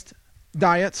plant-based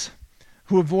diets,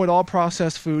 who avoid all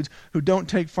processed foods, who don't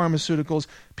take pharmaceuticals,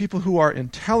 people who are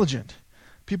intelligent,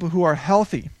 people who are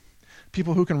healthy,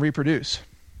 people who can reproduce.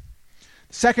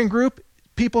 Second group,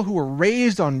 people who were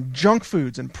raised on junk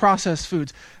foods and processed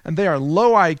foods, and they are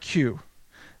low IQ.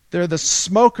 They're the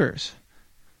smokers.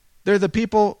 They're the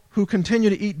people who continue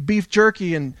to eat beef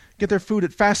jerky and get their food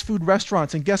at fast food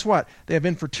restaurants, and guess what? They have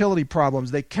infertility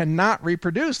problems. They cannot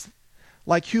reproduce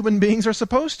like human beings are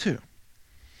supposed to.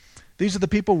 These are the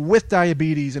people with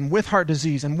diabetes and with heart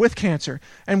disease and with cancer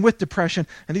and with depression,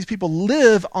 and these people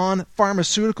live on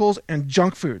pharmaceuticals and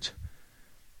junk foods.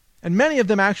 And many of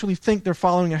them actually think they're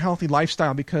following a healthy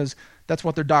lifestyle because that's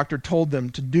what their doctor told them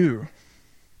to do.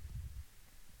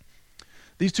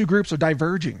 These two groups are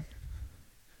diverging.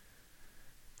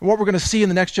 And what we're going to see in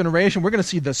the next generation, we're going to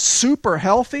see the super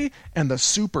healthy and the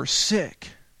super sick.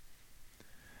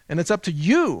 And it's up to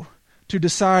you to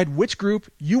decide which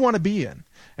group you want to be in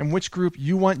and which group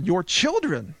you want your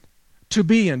children to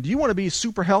be in. Do you want to be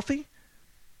super healthy?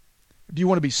 Or do you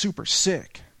want to be super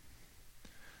sick?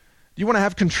 Do you want to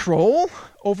have control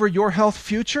over your health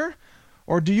future?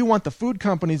 Or do you want the food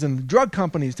companies and the drug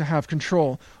companies to have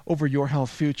control over your health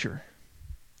future?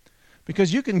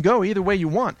 Because you can go either way you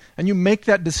want, and you make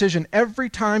that decision every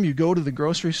time you go to the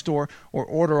grocery store or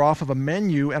order off of a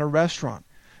menu at a restaurant.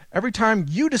 Every time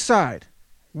you decide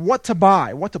what to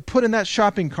buy, what to put in that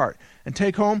shopping cart and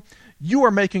take home, you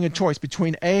are making a choice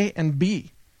between A and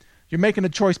B. You're making a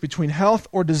choice between health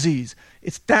or disease.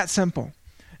 It's that simple.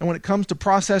 And when it comes to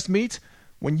processed meats,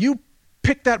 when you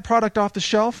pick that product off the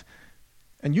shelf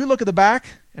and you look at the back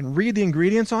and read the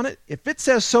ingredients on it, if it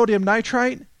says sodium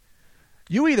nitrite,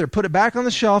 you either put it back on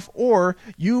the shelf or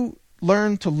you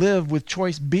learn to live with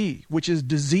choice B, which is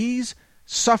disease,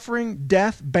 suffering,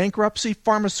 death, bankruptcy,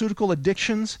 pharmaceutical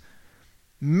addictions,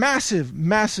 massive,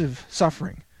 massive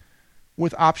suffering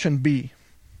with option B.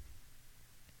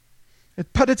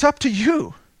 But it's up to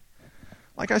you.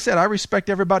 Like I said, I respect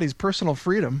everybody's personal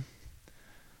freedom.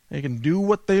 They can do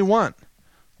what they want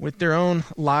with their own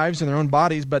lives and their own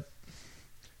bodies, but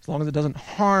as long as it doesn't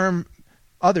harm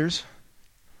others.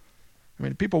 I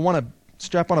mean, people want to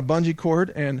strap on a bungee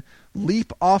cord and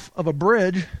leap off of a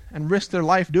bridge and risk their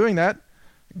life doing that.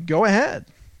 Go ahead.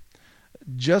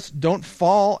 Just don't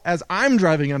fall as I'm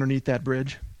driving underneath that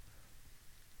bridge.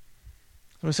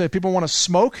 So I say people want to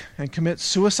smoke and commit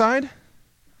suicide.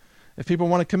 If people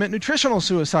want to commit nutritional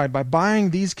suicide by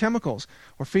buying these chemicals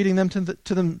or feeding them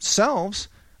to themselves,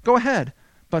 go ahead.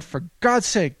 But for God's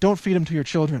sake, don't feed them to your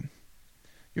children.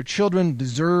 Your children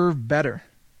deserve better.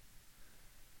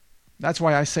 That's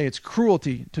why I say it's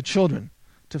cruelty to children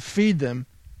to feed them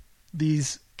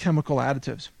these chemical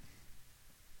additives.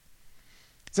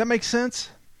 Does that make sense?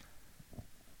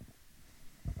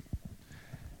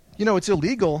 You know, it's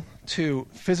illegal to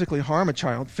physically harm a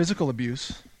child. Physical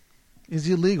abuse is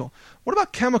illegal. What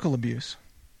about chemical abuse?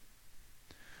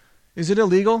 Is it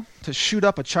illegal to shoot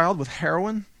up a child with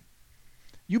heroin?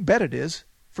 You bet it is,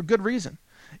 for good reason.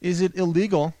 Is it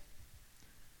illegal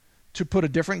to put a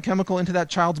different chemical into that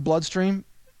child's bloodstream?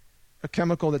 A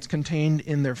chemical that's contained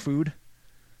in their food?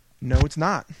 No, it's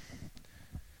not.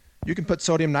 You can put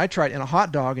sodium nitrite in a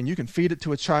hot dog and you can feed it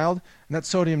to a child, and that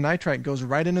sodium nitrite goes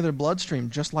right into their bloodstream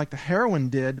just like the heroin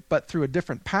did, but through a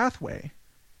different pathway.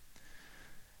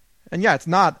 And yeah, it's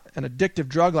not an addictive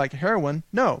drug like heroin,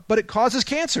 no, but it causes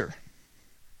cancer.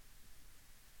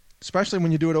 Especially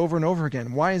when you do it over and over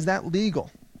again. Why is that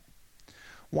legal?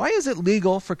 Why is it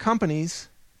legal for companies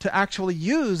to actually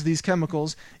use these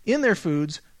chemicals in their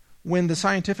foods when the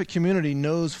scientific community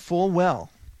knows full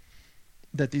well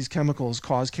that these chemicals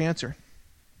cause cancer?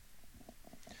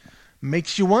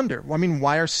 Makes you wonder. I mean,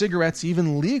 why are cigarettes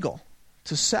even legal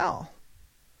to sell?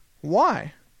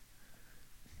 Why?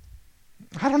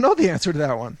 I don't know the answer to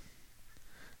that one.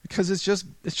 Because it's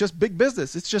just big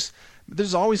business. It's just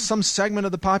there's always some segment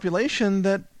of the population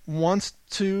that wants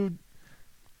to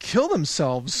kill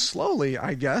themselves slowly,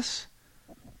 I guess.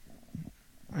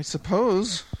 I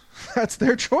suppose that's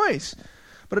their choice.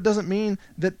 But it doesn't mean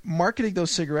that marketing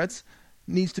those cigarettes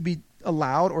needs to be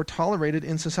allowed or tolerated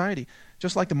in society.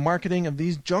 Just like the marketing of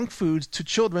these junk foods to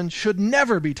children should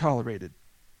never be tolerated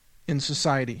in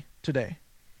society today.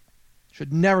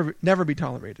 Should never be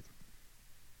tolerated.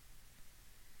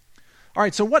 All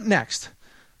right, so what next?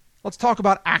 Let's talk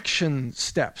about action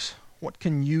steps. What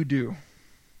can you do?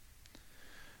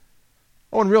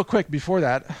 Oh, and real quick before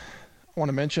that, I want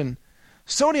to mention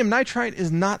sodium nitrite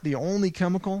is not the only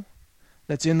chemical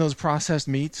that's in those processed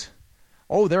meats.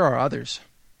 Oh, there are others.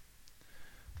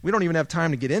 We don't even have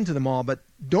time to get into them all, but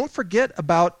don't forget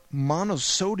about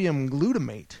monosodium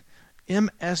glutamate,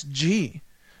 MSG.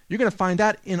 You're going to find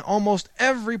that in almost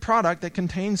every product that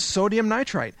contains sodium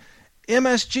nitrite.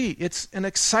 MSG, it's an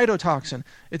excitotoxin.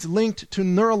 It's linked to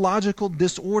neurological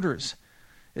disorders.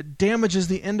 It damages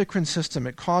the endocrine system.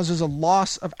 It causes a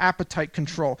loss of appetite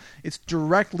control. It's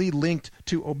directly linked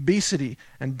to obesity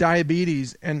and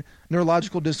diabetes and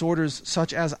neurological disorders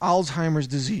such as Alzheimer's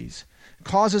disease. It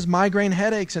causes migraine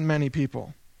headaches in many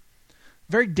people.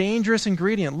 Very dangerous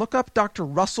ingredient. Look up Dr.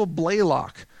 Russell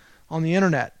Blaylock on the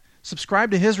internet. Subscribe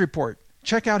to his report.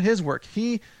 Check out his work.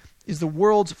 He is the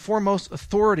world's foremost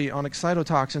authority on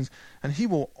excitotoxins, and he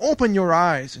will open your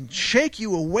eyes and shake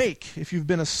you awake if you've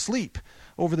been asleep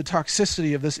over the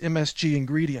toxicity of this MSG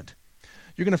ingredient.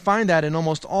 You're going to find that in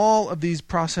almost all of these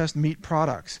processed meat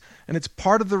products, and it's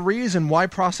part of the reason why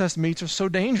processed meats are so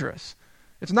dangerous.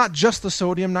 It's not just the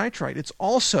sodium nitrite, it's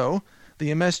also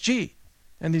the MSG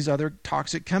and these other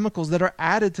toxic chemicals that are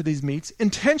added to these meats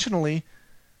intentionally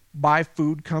by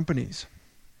food companies.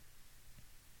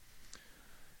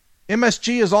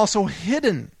 MSG is also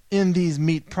hidden in these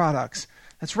meat products.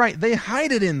 That's right, they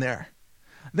hide it in there.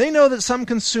 They know that some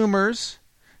consumers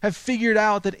have figured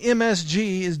out that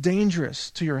MSG is dangerous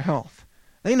to your health.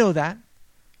 They know that.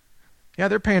 Yeah,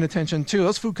 they're paying attention too.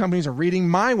 Those food companies are reading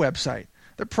my website.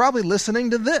 They're probably listening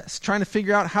to this, trying to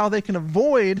figure out how they can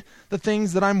avoid the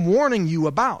things that I'm warning you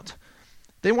about.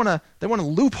 They want to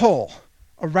loophole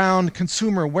around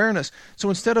consumer awareness. So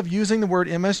instead of using the word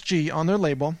MSG on their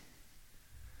label,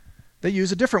 they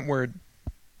use a different word.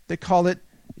 They call it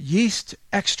yeast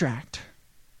extract.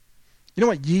 You know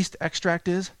what yeast extract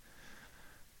is?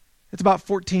 It's about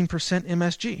 14%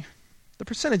 MSG. The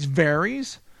percentage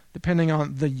varies depending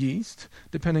on the yeast,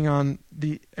 depending on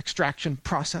the extraction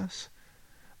process,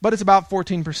 but it's about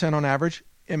 14% on average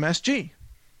MSG.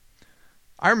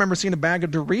 I remember seeing a bag of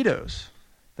Doritos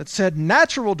that said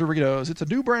natural Doritos. It's a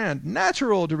new brand,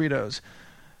 natural Doritos,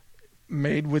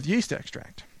 made with yeast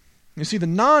extract. You see, the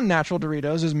non-natural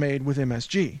Doritos is made with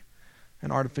MSG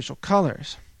and artificial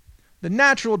colors. The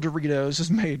natural Doritos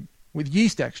is made with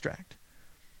yeast extract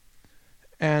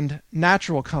and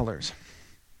natural colors.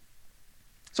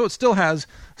 So it still has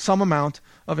some amount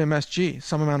of MSG,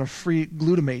 some amount of free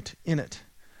glutamate in it,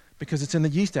 because it's in the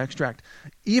yeast extract.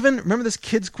 Even, remember this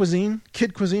Kid Cuisine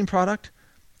product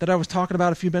that I was talking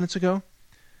about a few minutes ago?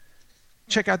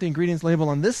 Check out the ingredients label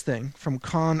on this thing from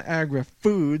ConAgra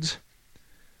Foods.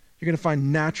 You're going to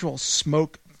find natural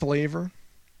smoke flavor.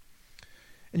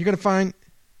 And you're going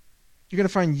to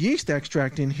find yeast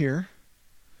extract in here.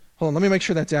 Hold on, let me make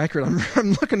sure that's accurate.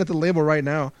 I'm looking at the label right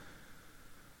now.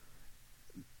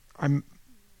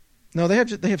 They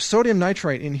have sodium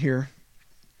nitrite in here.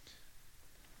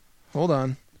 Hold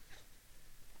on.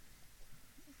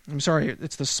 I'm sorry,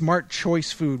 it's the Smart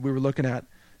Choice food we were looking at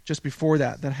just before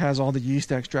that has all the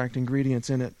yeast extract ingredients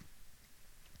in it.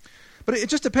 But it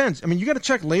just depends. I mean, you got to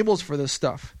check labels for this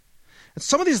stuff. And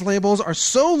some of these labels are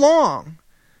so long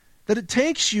that it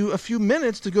takes you a few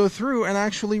minutes to go through and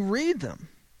actually read them.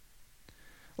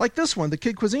 Like this one, the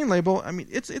Kid Cuisine label, I mean,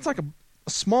 it's like a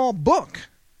small book.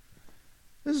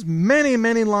 There's many,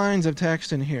 many lines of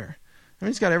text in here. I mean,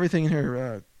 it's got everything in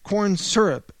here, corn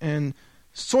syrup and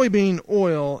soybean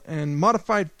oil and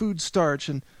modified food starch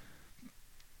and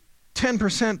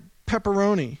 10%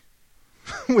 pepperoni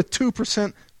with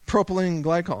 2% propylene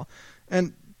glycol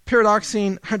and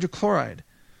pyridoxine hydrochloride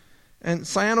and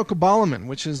cyanocobalamin,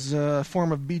 which is a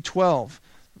form of B12,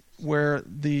 where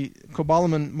the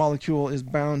cobalamin molecule is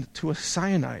bound to a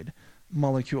cyanide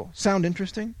molecule. Sound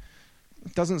interesting?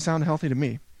 It doesn't sound healthy to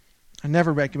me. I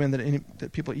never recommend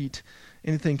that people eat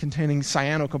anything containing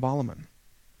cyanocobalamin.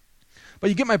 But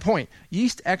you get my point.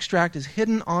 Yeast extract is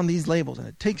hidden on these labels, and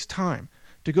it takes time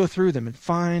to go through them and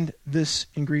find this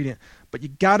ingredient. But you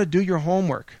got to do your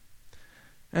homework.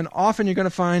 And often you're going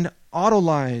to find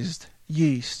autolyzed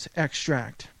yeast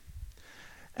extract.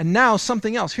 And now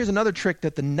something else. Here's another trick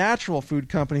that the natural food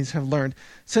companies have learned.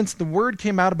 Since the word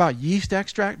came out about yeast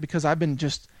extract, because I've been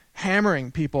just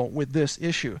hammering people with this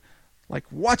issue. Like,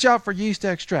 watch out for yeast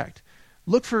extract.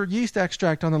 Look for yeast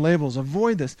extract on the labels.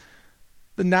 Avoid this.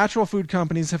 The natural food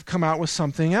companies have come out with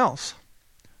something else.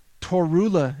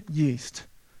 Torula yeast.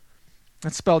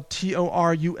 That's spelled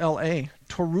Torula.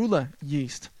 Torula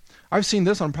yeast. I've seen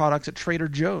this on products at Trader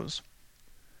Joe's.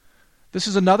 This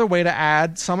is another way to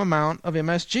add some amount of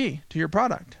MSG to your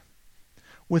product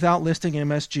without listing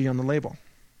MSG on the label.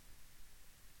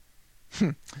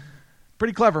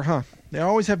 Pretty clever, huh? They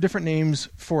always have different names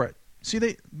for it. See,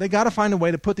 they got to find a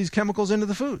way to put these chemicals into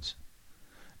the foods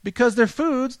because their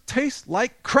foods taste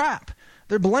like crap.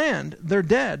 They're bland. They're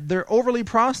dead. They're overly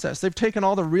processed. They've taken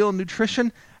all the real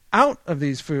nutrition out of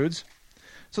these foods.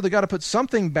 So they got to put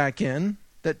something back in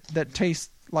that tastes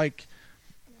like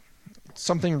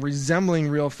something resembling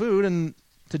real food, and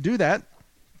to do that,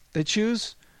 they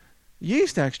choose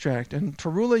yeast extract and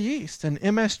torula yeast and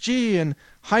MSG and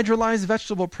hydrolyzed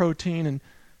vegetable protein and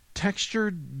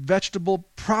textured vegetable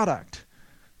product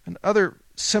and other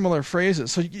similar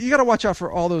phrases. So you got to watch out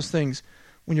for all those things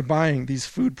when you're buying these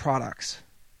food products.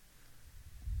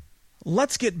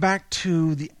 Let's get back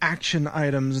to the action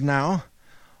items now.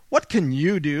 What can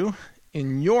you do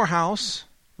in your house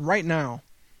right now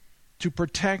to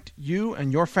protect you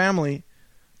and your family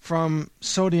from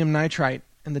sodium nitrite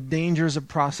and the dangers of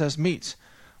processed meats?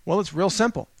 Well, it's real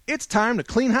simple. It's time to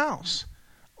clean house.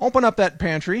 Open up that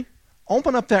pantry.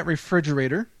 Open up that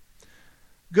refrigerator.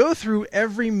 Go through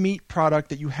every meat product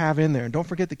that you have in there. And don't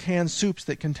forget the canned soups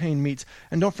that contain meats.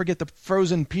 And don't forget the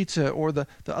frozen pizza or the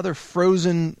other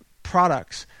frozen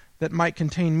products that might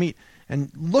contain meat.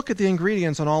 And look at the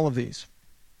ingredients on all of these.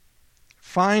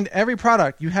 Find every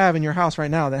product you have in your house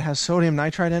right now that has sodium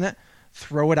nitrite in it.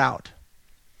 Throw it out.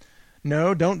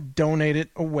 No, don't donate it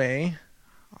away.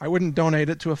 I wouldn't donate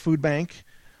it to a food bank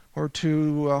or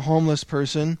to a homeless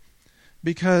person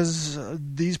because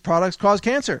these products cause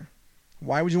cancer.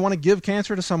 Why would you want to give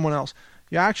cancer to someone else?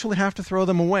 You actually have to throw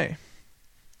them away.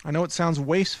 I know it sounds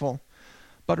wasteful,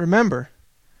 but remember,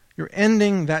 you're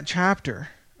ending that chapter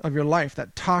of your life,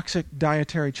 that toxic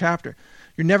dietary chapter.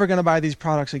 You're never going to buy these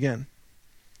products again.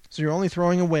 So you're only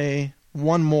throwing away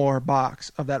one more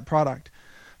box of that product.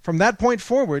 From that point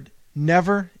forward,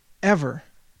 never, ever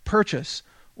purchase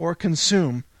or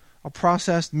consume a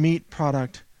processed meat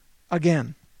product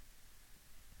again.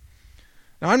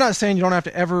 Now, I'm not saying you don't have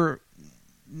to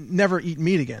never eat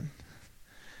meat again.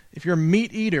 If you're a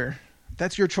meat eater,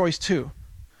 that's your choice too.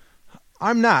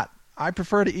 I'm not. I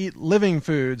prefer to eat living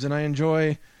foods, and I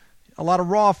enjoy a lot of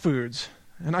raw foods,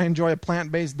 and I enjoy a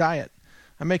plant-based diet.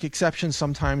 I make exceptions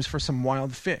sometimes for some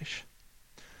wild fish.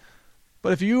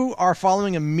 But if you are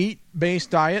following a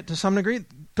meat-based diet to some degree,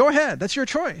 go ahead. That's your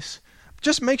choice.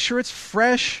 Just make sure it's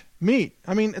fresh meat.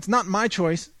 I mean, it's not my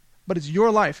choice, but it's your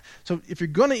life. So if you're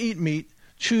going to eat meat,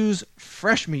 choose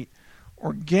fresh meat,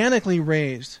 organically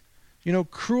raised,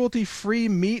 cruelty-free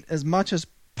meat as much as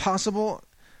possible.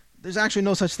 There's actually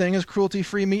no such thing as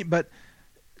cruelty-free meat, but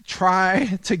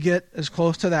try to get as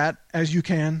close to that as you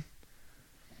can.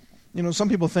 Some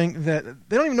people think that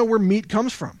they don't even know where meat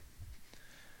comes from.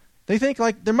 They think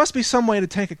like there must be some way to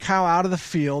take a cow out of the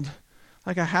field,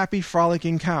 like a happy,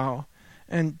 frolicking cow,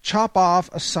 and chop off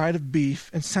a side of beef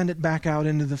and send it back out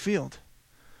into the field,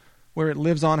 where it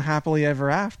lives on happily ever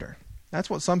after. That's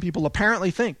what some people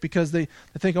apparently think, because they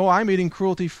think, oh, I'm eating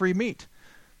cruelty-free meat.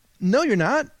 No, you're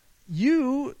not.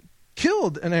 You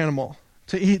killed an animal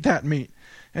to eat that meat.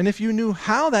 And if you knew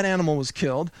how that animal was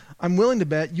killed, I'm willing to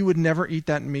bet you would never eat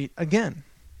that meat again.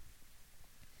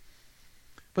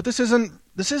 But this isn't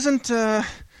a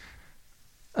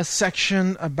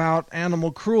section about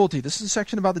animal cruelty. This is a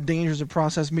section about the dangers of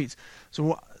processed meats.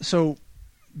 So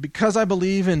because I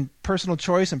believe in personal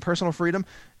choice and personal freedom,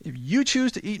 if you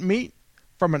choose to eat meat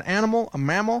from an animal, a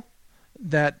mammal,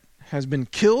 that has been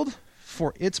killed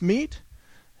for its meat,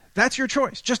 that's your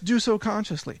choice. Just do so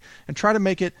consciously and try to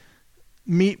make it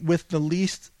meat with the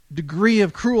least degree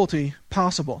of cruelty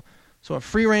possible. So a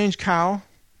free-range cow,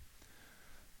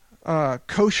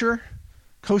 kosher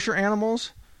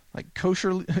animals, like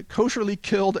kosherly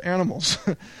killed animals,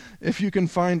 if you can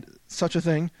find such a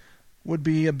thing, would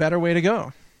be a better way to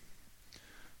go.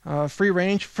 Free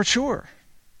range for sure.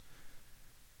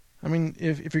 I mean,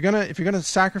 if you're gonna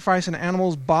sacrifice an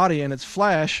animal's body and its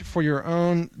flesh for your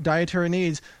own dietary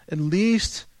needs, at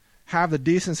least have the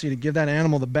decency to give that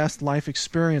animal the best life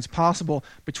experience possible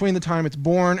between the time it's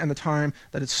born and the time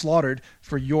that it's slaughtered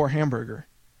for your hamburger.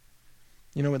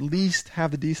 At least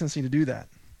have the decency to do that.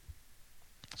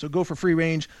 So go for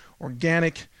free-range,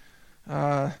 organic,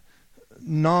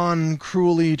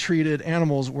 non-cruelly treated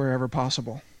animals wherever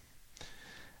possible.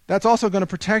 That's also going to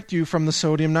protect you from the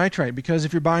sodium nitrite, because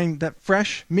if you're buying that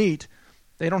fresh meat,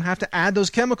 they don't have to add those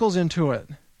chemicals into it.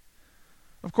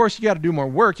 Of course, you got to do more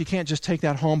work. You can't just take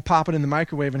that home, pop it in the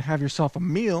microwave, and have yourself a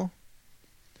meal.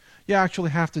 You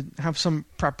actually have to have some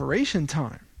preparation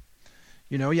time.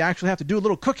 You actually have to do a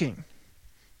little cooking.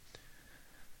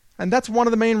 And that's one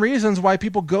of the main reasons why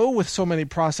people go with so many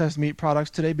processed meat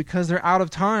products today, because they're out of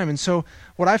time. And so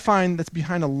what I find that's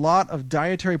behind a lot of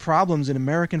dietary problems in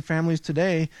American families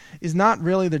today is not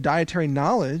really their dietary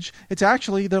knowledge. It's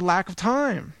actually their lack of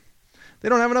time. They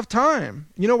don't have enough time.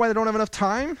 You know why they don't have enough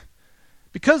time?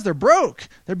 Because they're broke.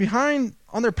 They're behind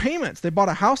on their payments. They bought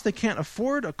a house they can't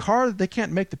afford, a car that they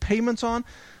can't make the payments on.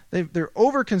 They're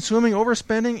over-consuming,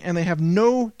 overspending, and they have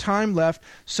no time left.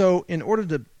 So in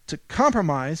order to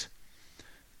compromise,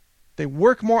 They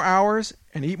work more hours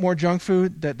and eat more junk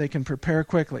food that they can prepare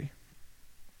quickly.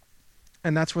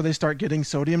 And that's where they start getting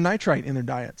sodium nitrite in their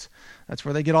diets. That's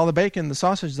where they get all the bacon, the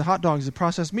sausage, the hot dogs, the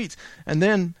processed meats. And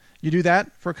then you do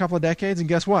that for a couple of decades, and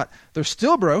guess what? They're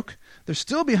still broke. They're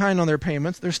still behind on their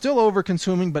payments. They're still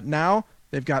over-consuming, but now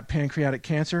they've got pancreatic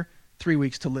cancer, 3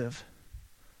 weeks to live.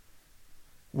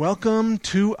 Welcome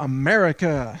to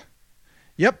America.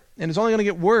 Yep, and it's only going to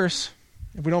get worse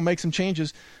if we don't make some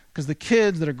changes, because the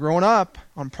kids that are growing up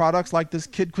on products like this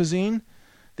kid cuisine,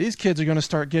 these kids are going to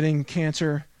start getting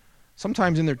cancer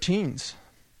sometimes in their teens.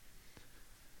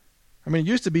 I mean, it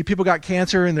used to be people got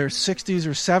cancer in their 60s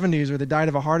or 70s, or they died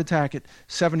of a heart attack at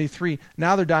 73.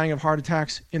 Now they're dying of heart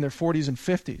attacks in their 40s and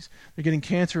 50s. They're getting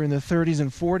cancer in their 30s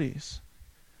and 40s.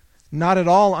 Not at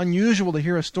all unusual to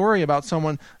hear a story about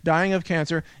someone dying of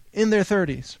cancer in their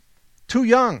 30s. Too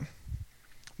young.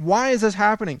 Why is this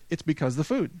happening? It's because of the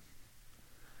food.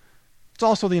 It's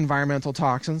also the environmental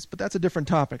toxins, but that's a different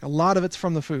topic. A lot of it's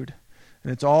from the food,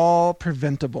 and it's all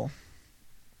preventable.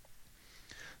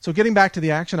 So getting back to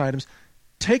the action items,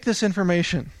 take this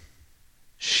information,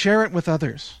 share it with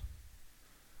others.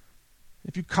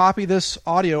 If you copy this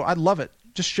audio, I'd love it.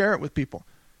 Just share it with people.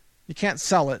 You can't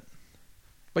sell it,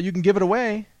 but you can give it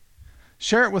away.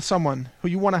 Share it with someone who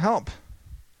you want to help.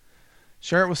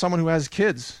 Share it with someone who has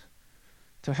kids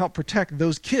to help protect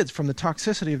those kids from the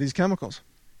toxicity of these chemicals.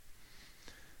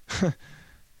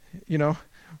 You know,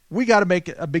 we got to make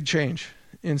a big change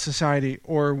in society,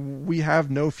 or we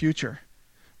have no future.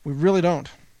 We really don't.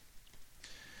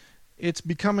 It's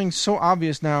becoming so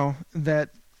obvious now that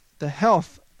the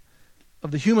health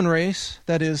of the human race,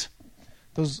 that is,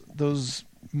 those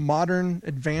modern,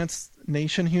 advanced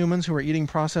nation humans who are eating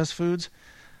processed foods,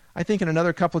 I think in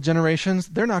another couple of generations,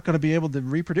 they're not going to be able to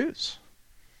reproduce.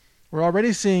 We're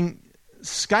already seeing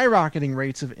skyrocketing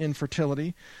rates of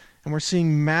infertility, and we're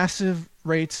seeing massive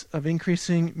rates of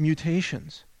increasing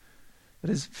mutations.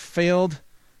 That is, failed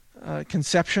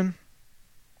conception.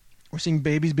 We're seeing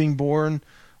babies being born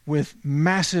with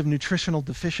massive nutritional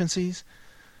deficiencies.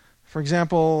 For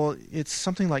example, it's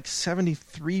something like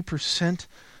 73%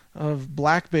 of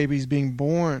black babies being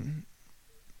born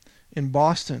in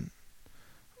Boston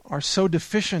are so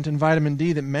deficient in vitamin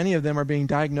D that many of them are being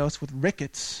diagnosed with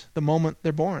rickets the moment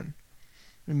they're born.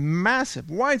 Massive,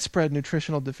 widespread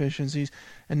nutritional deficiencies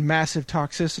and massive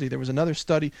toxicity. There was another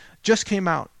study just came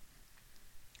out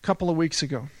a couple of weeks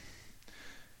ago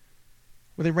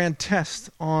where they ran tests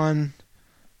on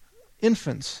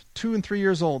infants 2 and 3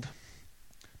 years old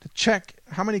to check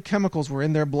how many chemicals were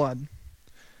in their blood.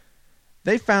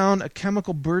 They found a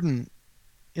chemical burden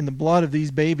in the blood of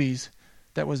these babies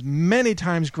that was many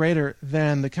times greater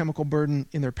than the chemical burden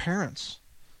in their parents.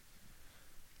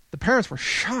 The parents were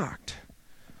shocked,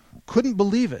 couldn't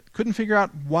believe it, couldn't figure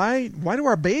out why do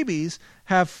our babies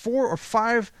have 400 or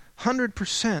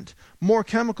 500% more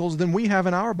chemicals than we have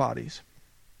in our bodies.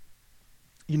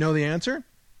 You know the answer?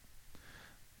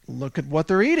 Look at what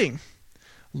they're eating.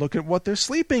 Look at what they're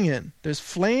sleeping in. There's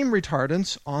flame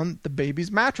retardants on the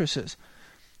baby's mattresses.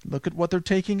 Look at what they're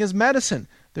taking as medicine.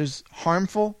 There's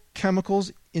harmful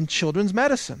chemicals in children's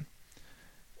medicine.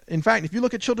 In fact, if you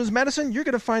look at children's medicine, you're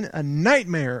going to find a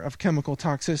nightmare of chemical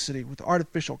toxicity with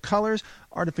artificial colors,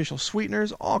 artificial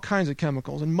sweeteners, all kinds of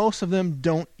chemicals, and most of them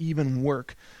don't even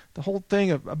work. The whole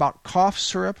thing about cough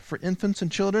syrup for infants and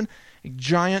children, a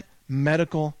giant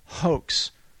medical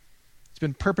hoax. It's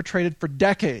been perpetrated for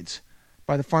decades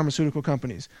by the pharmaceutical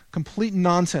companies. Complete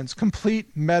nonsense,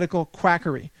 complete medical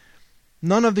quackery.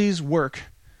 None of these work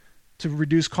to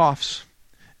reduce coughs,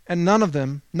 and none of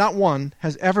them, not one,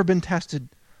 has ever been tested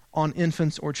on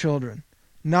infants or children.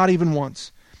 Not even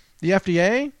once. The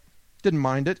FDA didn't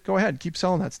mind it. Go ahead, keep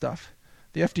selling that stuff.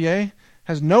 The FDA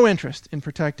has no interest in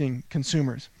protecting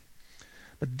consumers.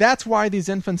 But that's why these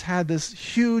infants had this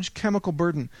huge chemical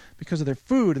burden, because of their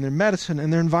food and their medicine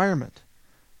and their environment.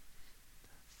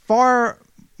 Far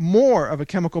more of a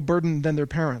chemical burden than their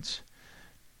parents.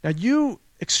 Now you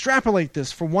extrapolate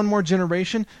this for one more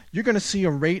generation, you're going to see a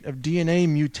rate of DNA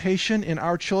mutation in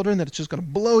our children that it's just going to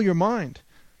blow your mind.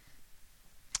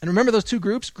 And remember those two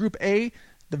groups? Group A,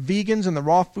 the vegans and the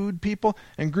raw food people,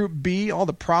 and Group B, all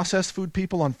the processed food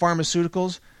people on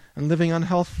pharmaceuticals and living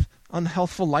unhealthful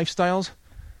lifestyles.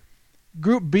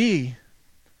 Group B,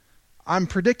 I'm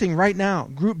predicting right now,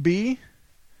 Group B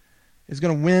is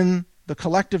going to win the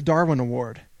collective Darwin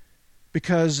Award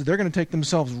because they're going to take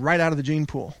themselves right out of the gene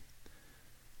pool.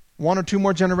 1 or 2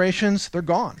 more generations, they're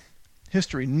gone.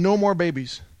 History, no more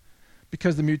babies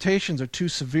because the mutations are too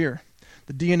severe.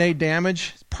 The DNA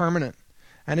damage is permanent,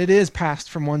 and it is passed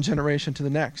from one generation to the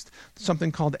next.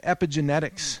 Something called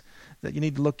epigenetics. that you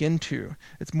need to look into.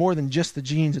 It's more than just the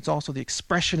genes, it's also the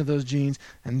expression of those genes,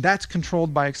 and that's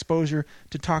controlled by exposure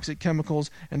to toxic chemicals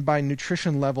and by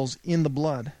nutrition levels in the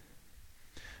blood.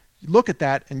 You look at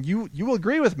that and you will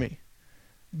agree with me.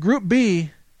 Group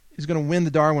B is going to win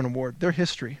the Darwin Award, their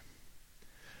history.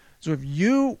 So if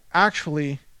you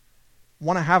actually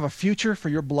want to have a future for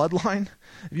your bloodline,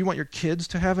 if you want your kids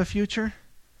to have a future,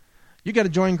 you got to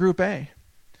join Group A.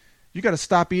 You got to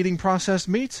stop eating processed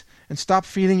meats and stop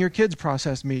feeding your kids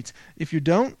processed meats. If you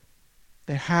don't,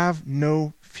 they have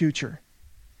no future.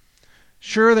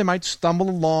 Sure, they might stumble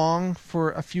along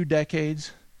for a few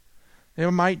decades. They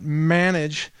might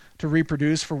manage to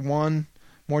reproduce for one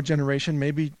more generation,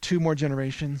 maybe two more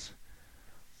generations.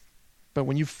 But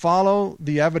when you follow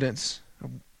the evidence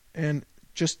and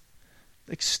just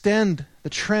extend the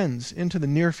trends into the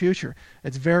near future,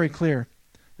 it's very clear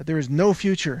that there is no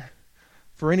future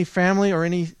for any family or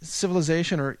any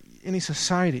civilization or any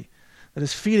society that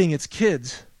is feeding its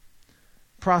kids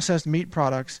processed meat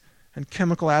products and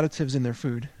chemical additives in their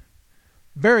food.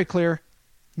 Very clear,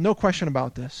 no question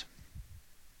about this.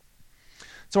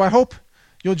 So I hope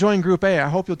you'll join Group A. I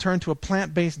hope you'll turn to a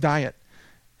plant-based diet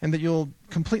and that you'll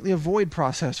completely avoid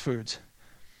processed foods.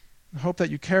 I hope that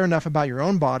you care enough about your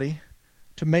own body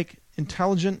to make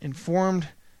intelligent, informed,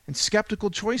 and skeptical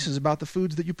choices about the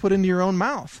foods that you put into your own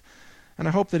mouth. And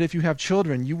I hope that if you have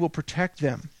children, you will protect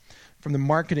them from the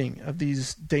marketing of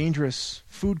these dangerous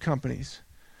food companies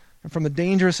and from the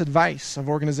dangerous advice of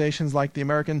organizations like the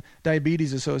American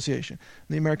Diabetes Association,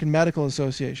 the American Medical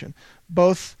Association.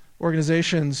 Both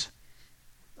organizations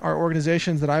are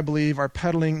organizations that I believe are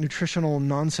peddling nutritional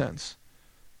nonsense.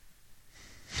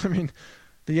 I mean,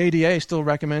 the ADA still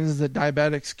recommends that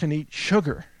diabetics can eat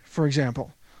sugar, for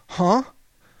example. Huh?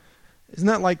 Isn't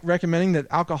that like recommending that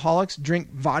alcoholics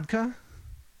drink vodka?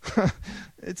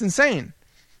 It's insane.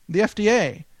 The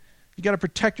FDA. You got to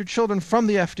protect your children from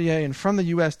the FDA and from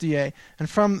the USDA and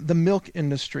from the milk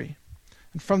industry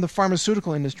and from the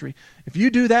pharmaceutical industry. If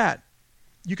you do that,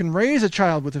 you can raise a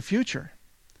child with a future,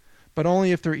 but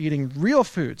only if they're eating real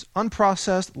foods,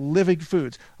 unprocessed, living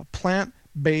foods, a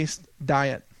plant-based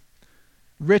diet,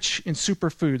 rich in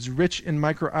superfoods, rich in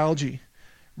microalgae,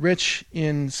 rich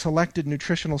in selected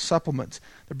nutritional supplements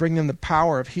that bring them the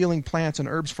power of healing plants and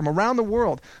herbs from around the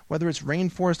world, whether it's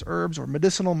rainforest herbs or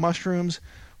medicinal mushrooms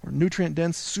or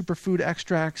nutrient-dense superfood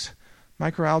extracts,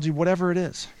 microalgae, whatever it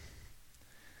is.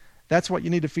 That's what you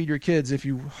need to feed your kids if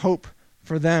you hope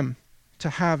for them to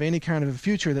have any kind of a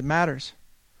future that matters.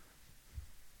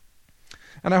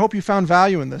 And I hope you found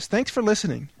value in this. Thanks for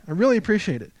listening. I really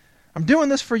appreciate it. I'm doing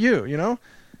this for you, you know.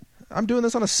 I'm doing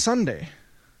this on a Sunday.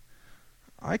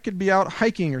 I could be out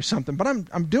hiking or something, but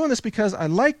I'm doing this because I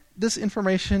like this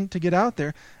information to get out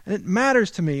there, and it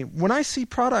matters to me. When I see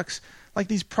products like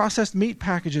these processed meat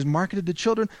packages marketed to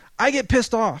children, I get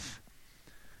pissed off.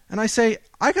 And I say,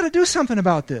 I got to do something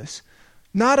about this.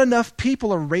 Not enough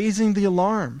people are raising the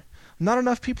alarm. Not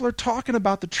enough people are talking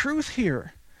about the truth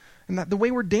here and that the way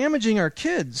we're damaging our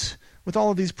kids with all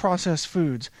of these processed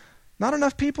foods. Not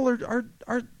enough people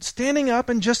are standing up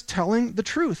and just telling the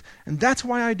truth. And that's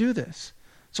why I do this.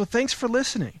 So thanks for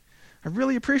listening. I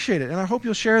really appreciate it. And I hope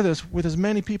you'll share this with as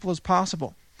many people as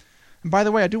possible. And by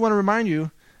the way, I do want to remind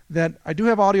you that I do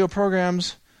have audio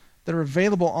programs that are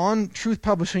available on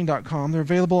truthpublishing.com. They're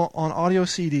available on audio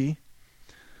CD.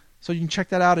 So you can check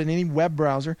that out in any web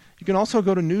browser. You can also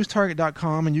go to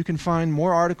newstarget.com and you can find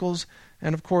more articles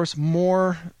and, of course,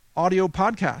 more audio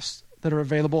podcasts that are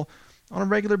available on a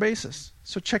regular basis.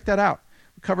 So check that out.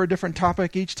 We cover a different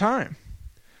topic each time.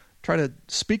 Try to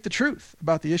speak the truth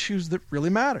about the issues that really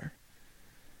matter.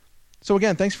 So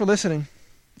again, thanks for listening.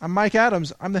 I'm Mike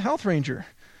Adams. I'm the Health Ranger.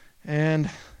 And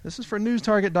this is for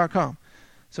newstarget.com.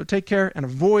 So take care and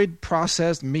avoid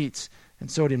processed meats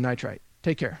and sodium nitrite.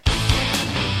 Take care.